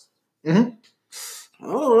Fultz. Mm-hmm.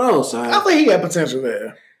 I don't know, son. I think he got potential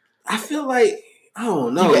there. I feel like I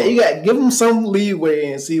don't know. You got to give him some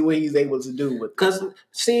leeway and see what he's able to do with. Because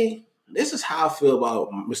see, this is how I feel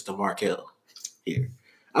about Mr. Markelle here.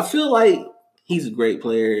 I feel like he's a great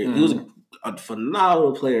player. Mm-hmm. He was a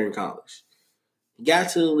phenomenal player in college. He got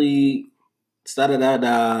to the league, his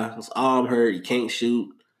arm hurt, he can't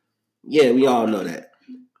shoot. Yeah, we all know that.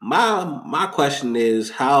 My question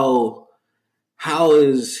is how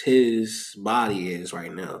is his body is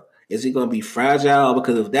right now? Is he going to be fragile?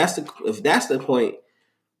 Because if that's the point,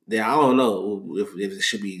 then I don't know if it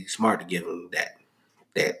should be smart to give him that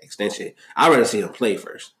extension. I'd rather see him play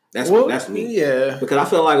first. That's me. Yeah. Because I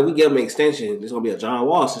feel like if we give him an extension, it's gonna be a John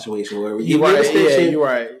Wall situation where we give him an extension. Yeah, you're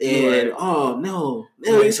right. And oh no,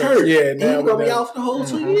 now he's hurt. Yeah, now he's gonna be out for the whole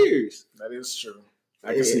 2 years. That is true.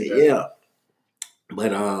 I can see that. Yeah.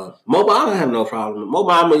 But Mo Bamba, I have no problem. Mo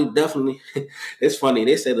Bamba definitely. It's funny.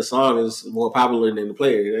 They say the song is more popular than the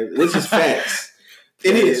player. This is facts.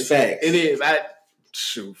 It is facts. It is.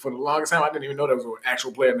 For the longest time, I didn't even know there was an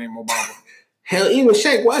actual player named Mo Bamba. Hell, even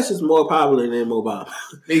Shaq West is more popular than Mo Bamba.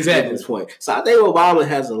 Exactly. At this point. So I think Mo Bamba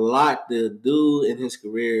has a lot to do in his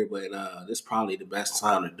career, but this is probably the best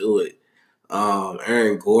time to do it.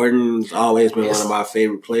 Aaron Gordon's always been one of my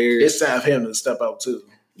favorite players. It's time for him to step out too.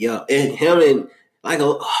 Yeah, and him and I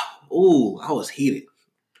was heated.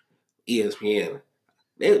 ESPN.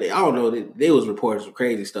 I don't know. They was reporting some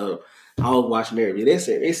crazy stuff. I was watching their review. They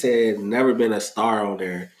said never been a star on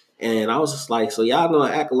there. And I was just like, so y'all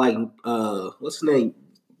gonna act like what's his name?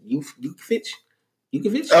 Jukovic?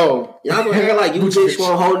 Oh, y'all gonna act like Jukovic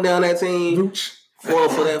won't hold down that team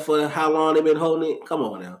for how long they been holding it? Come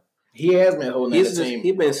on now. He has been holding that team.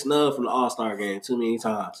 He's been snubbed from the All-Star game too many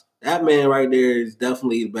times. That man right there is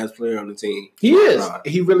definitely the best player on the team. He is.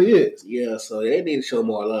 He really is. Yeah, so they need to show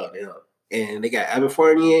more love to him. And they got Evan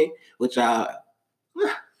Fournier, which Evan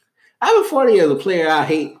Fournier is a player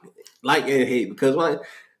I like and hate because when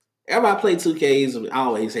everybody play 2Ks, I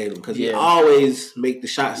always hate him because he always make the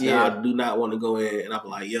shots that I do not want to go in, and I'm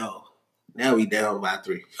like, yo, now we down by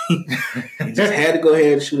 3. He just had to go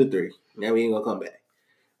ahead and shoot a 3. Now we ain't gonna come back.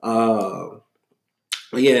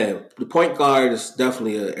 But yeah, the point guard is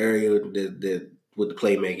definitely an area that with the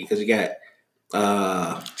playmaking because you got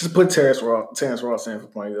just put Terrence Ross in for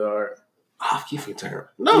point guard. Oh, you for Terrence?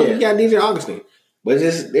 No, you got DJ Augustine, but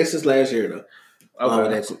this is last year though. Okay,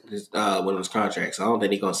 that's one of his contracts. So I don't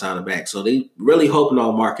think they're gonna sign him back. So they really hoping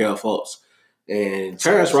on Markelle Fultz and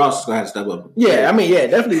Terrence Ross is gonna have to step up. Yeah, I mean,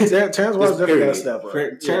 definitely. Terrence Ross definitely got to step up.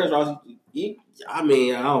 Terrence Ross. I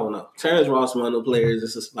don't know. Terrence Ross, one of the players.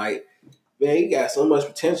 It's just like, man, he got so much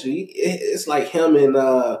potential. It's like him and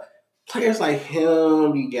players like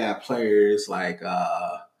him. You got players like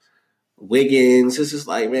Wiggins. It's just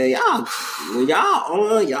like, man, y'all when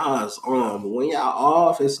y'all on, y'all is on, but when y'all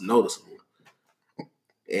off, it's noticeable.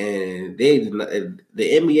 And the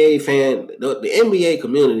NBA the NBA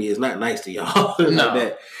community is not nice to y'all. No. Like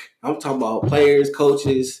that. I'm talking about players,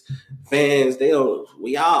 coaches, fans. They don't.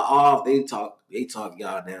 When y'all off, they talk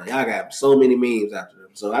y'all down. Y'all got so many memes after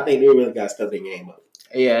them. So I think they really got to step their game up.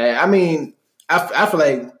 Yeah, I mean, I feel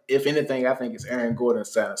like if anything, I think it's Aaron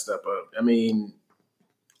Gordon's time to step up. I mean,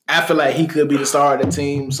 I feel like he could be the star of the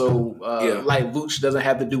team. So like Vooch doesn't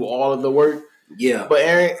have to do all of the work. Yeah, but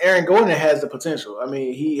Aaron Gordon has the potential. I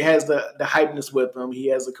mean, he has the hypeness with him. He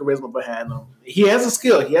has the charisma behind him. He has the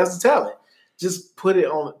skill. He has the talent. Just put it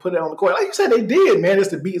on the court. Like you said, they did manage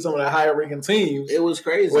to beat some of the higher ranking teams. It was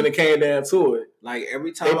crazy when it came down to it. Like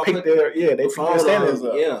every time they picked their standards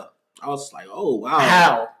up. Yeah, I was like, oh wow,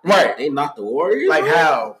 how right? They knocked the Warriors. Like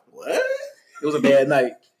how? What? It was a bad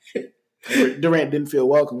night. Durant didn't feel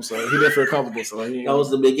welcome, so he didn't feel comfortable. So that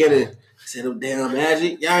was the beginning. Said them damn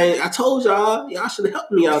Magic. I told y'all should have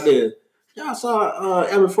helped me out there. Y'all saw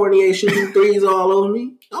Evan Fournier shooting threes all over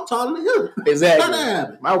me. I'm talking to him. Exactly.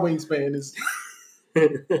 My wingspan is.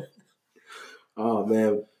 Oh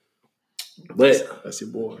man. But that's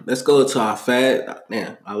your boy. Let's go to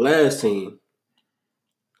our last team,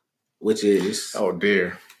 which is oh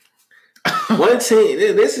dear. One team.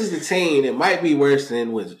 This is the team that might be worse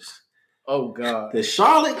than Wizards. Oh God. The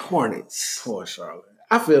Charlotte Hornets. Poor Charlotte.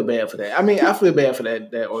 I feel bad for that. I mean, I feel bad for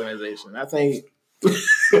that organization. I think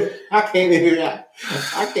I can't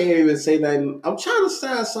even say nothing. I'm trying to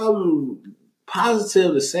find something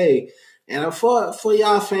positive to say. And for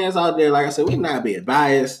y'all fans out there, like I said, we're not being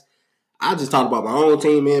biased. I just talked about my own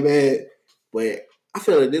team, man, bad. But I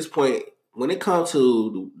feel at this point, when it comes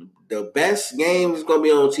to the best game is gonna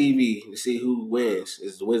be on TV to see who wins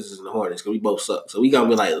is the Wizards and the Hornets, because we both suck. So we gonna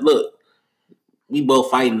be like, look, we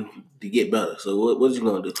both fighting to get better. So what you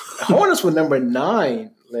gonna do? The Hornets were number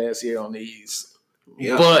 9 last year on the East.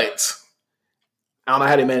 Yeah. But I don't know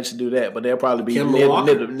how they managed to do that, but they'll probably be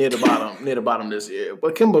near the bottom this year.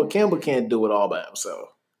 But Kemba can't do it all by himself.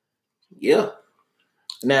 Yeah.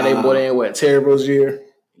 Now they brought in what, Terry Rozier?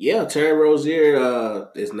 Yeah, Terry Rozier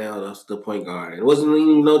is now the point guard. It wasn't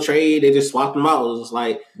even no trade. They just swapped him out. It was just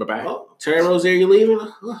like, oh, Terry Rozier, you leaving?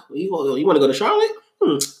 You want to go to Charlotte?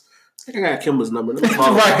 I think I got Kemba's number.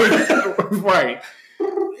 Right.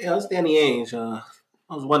 Yeah, it's Danny Ainge.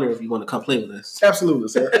 I was wondering if you want to come play with us. Absolutely,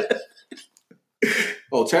 sir.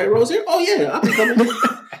 Oh, Terry Rozier? Oh, yeah. I'll be coming.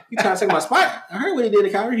 You trying to take my spot? I heard what he did to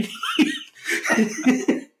Kyrie.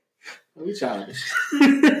 be childish.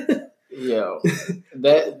 Yo,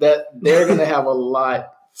 that they're gonna have a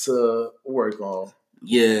lot to work on.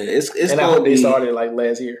 Yeah, it's and I hope they started like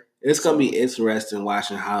last year. It's gonna be interesting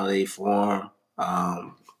watching how they form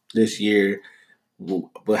this year.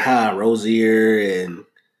 But how Rozier and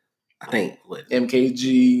I think what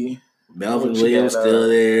MKG, Melvin Williams still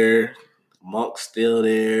there, Monk's still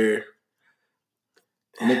there.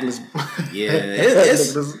 Nicholas, yeah,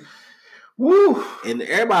 it's Nicholas. Woo. And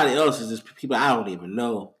everybody else is just people I don't even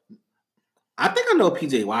know. I think I know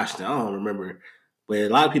PJ Washington. I don't remember, but a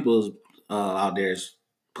lot of people out there is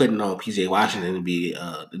putting on PJ Washington to be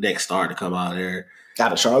the next star to come out there.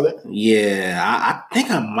 Out of Charlotte? Yeah, I think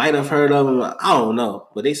I might have heard of him. I don't know,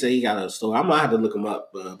 but they say he got a story. I might have to look him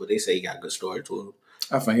up, but they say he got a good story to him.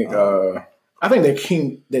 I think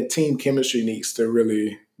that team chemistry needs to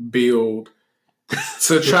really build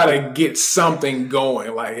to try to get something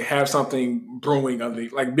going, like have something brewing,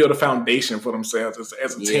 like build a foundation for themselves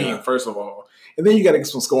as a team, first of all. And then you got to get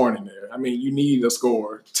some scoring in there. I mean, you need a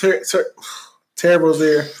score. Terrible's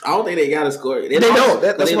there. I don't think they got a score. They don't.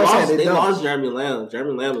 That's what I'm saying. They lost Jeremy Lamb.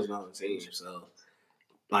 Jeremy Lamb was not on the team. So,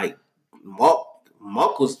 like,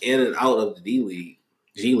 Monk was in and out of the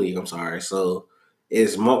G League, I'm sorry. So,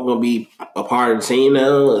 is Monk going to be a part of the team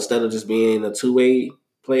now instead of just being a two-way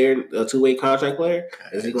player, a two-way contract player?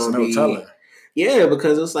 Is he going to be? Telling. Yeah,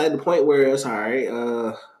 because it's like the point where it's all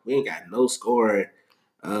right. We ain't got no scoring.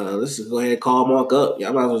 Let's just go ahead and call Monk up.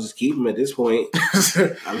 Y'all might as well just keep him at this point.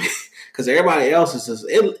 I mean, because everybody else is just.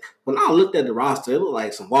 When I looked at the roster, it looked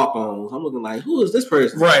like some walk-ons. I'm looking like, who is this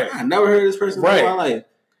person? Right. I never heard of this person in my life.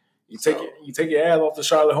 You take your ass off the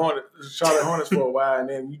Charlotte Hornets for a while, and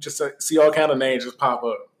then you just see all kind of names just pop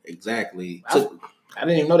up. Exactly. I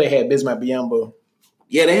didn't even know they had Bismack Biyombo.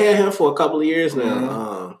 Yeah, they had him for a couple of years now.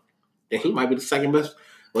 Mm-hmm. And he might be the second best.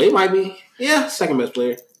 Well, he might be, second best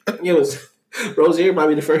player. Rozier might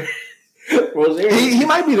be the first. Rozier, he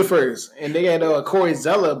might be the first. And they had Corey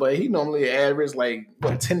Zeller, but he normally averaged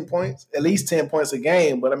 10 points, at least 10 points a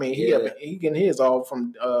game. But I mean, he getting his all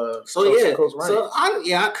from Coach Ryan. So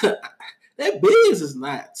I could. That bigs is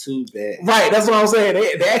not too bad. Right, that's what I'm saying.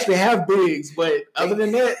 They actually have bigs, but other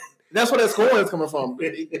than that, that's where that scoring is coming from.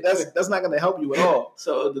 That's not going to help you at all.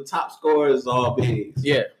 So the top scorers is all bigs.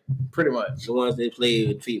 Yeah, pretty much. The ones they play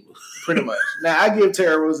with people. Pretty much. Now, I give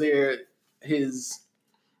Terry Rozier his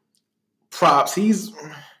props. He's,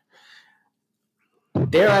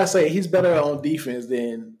 dare I say, he's better on defense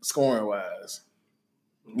than scoring-wise.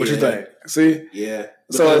 What you think? See? Yeah.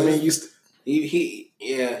 So, I mean, he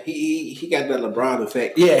got that LeBron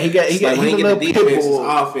effect. Yeah, he got when he get the defense, his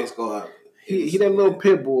offense go up. He that little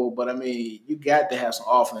pit bull, but I mean, you got to have some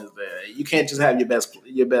offense there. You can't just have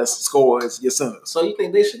your best scorers, your centers. So you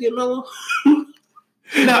think they should get Melo?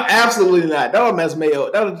 No, absolutely not. That would mess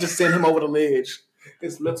Melo. That would just send him over the ledge.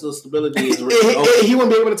 His mental stability is he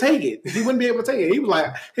wouldn't be able to take it. He wouldn't be able to take it. He was like,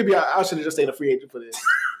 I should have just stayed a free agent for this.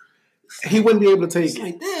 He wouldn't be able to take it.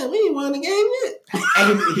 Like, damn, we ain't won the game yet.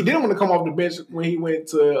 And he didn't want to come off the bench when he went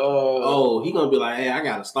to. He gonna be like, hey, I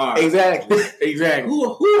got to start. Exactly.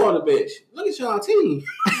 Who on the bench? Look at y'all team.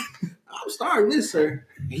 I'm starting this, sir.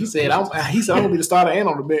 He said, I'm gonna be the starter and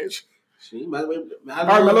on the bench. All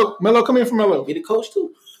right, Melo, come in for Melo. Be the coach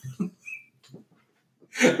too.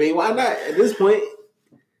 I mean, why not at this point?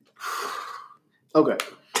 Okay.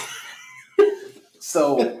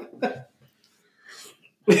 So.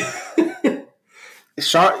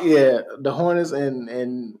 The Hornets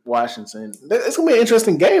and Washington. It's gonna be an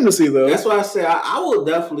interesting game to see, though. That's why I said I will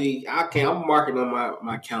definitely. I'm marking on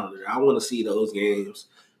my calendar. I want to see those games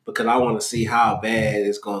because I want to see how bad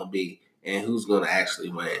it's gonna be and who's gonna actually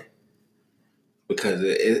win. Because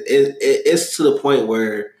it's to the point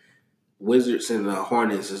where Wizards and the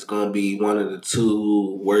Hornets is gonna be one of the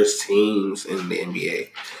two worst teams in the NBA.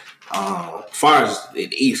 As far as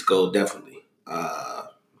the East go, definitely.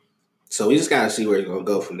 So we just gotta see where it's gonna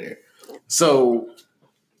go from there. So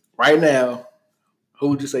right now, who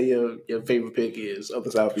would you say your favorite pick is of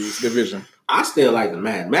the Southeast Division? I still like the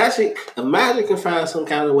Magic. The Magic can find some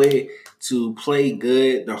kind of way to play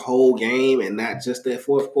good the whole game and not just that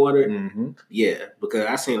fourth quarter. Mm-hmm. Yeah, because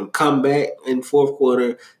I seen them come back in the fourth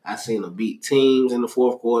quarter. I seen them beat teams in the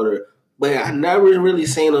fourth quarter, but I never really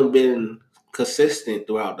seen them been consistent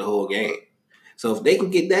throughout the whole game. So if they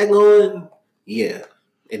can get that going, yeah.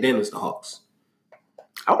 And then it's the Hawks.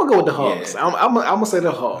 I'm gonna go with the Hawks. Yeah. I'm gonna say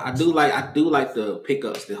the Hawks. I do like the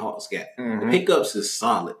pickups the Hawks got. Mm-hmm. The pickups is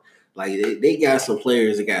solid. Like they got some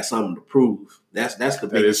players that got something to prove. That's the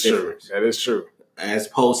biggest difference. That is true. As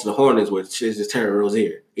opposed to the Hornets, where it's just Terry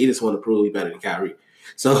Rozier. He just want to prove he better than Kyrie.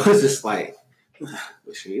 So it's just like,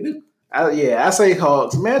 what should he do? I say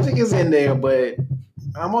Hawks. Magic is in there, but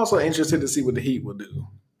I'm also interested to see what the Heat will do.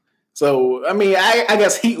 So I mean, I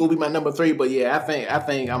guess Heat will be my number 3, but yeah, I think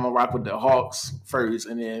I'm gonna rock with the Hawks first,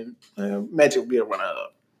 and then Magic will be a runner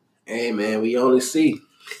up. Hey man, we only see.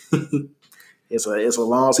 It's a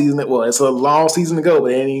long season. Well, it's a long season to go,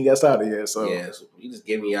 but it ain't even got started yet. So yeah, so we just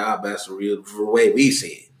giving y'all best for the way we see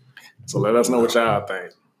it. So let us know what y'all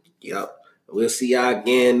think. Yep, we'll see y'all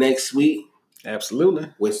again next week. Absolutely.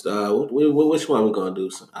 Which one we gonna do?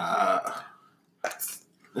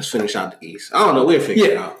 Let's finish out the East. I don't know. We'll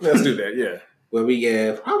figure it out. Let's do that. Yeah. Where we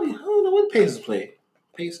get probably I don't know what the Pacers play.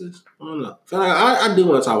 Pacers? I don't know. So I do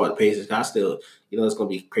want to talk about the Pacers. I still, it's gonna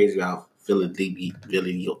be crazy about Philly,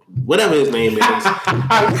 whatever his name is.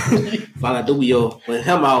 Faladubio, put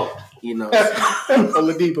him out.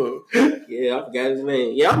 Oladipo. Yeah, I forgot his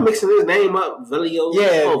name. Yeah, I'm mixing his name up. Vilio.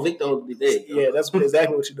 Yeah. Oh, Victor. Yeah, that's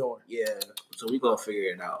exactly what you're doing. Yeah. So we're gonna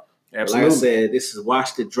figure it out. Absolutely. Like I said, this is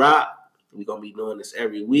Watch the Drop. We're gonna be doing this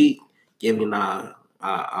every week, giving our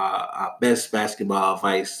best basketball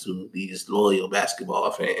advice to these loyal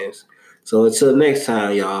basketball fans. So until next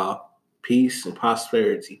time, y'all, peace and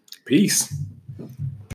prosperity. Peace.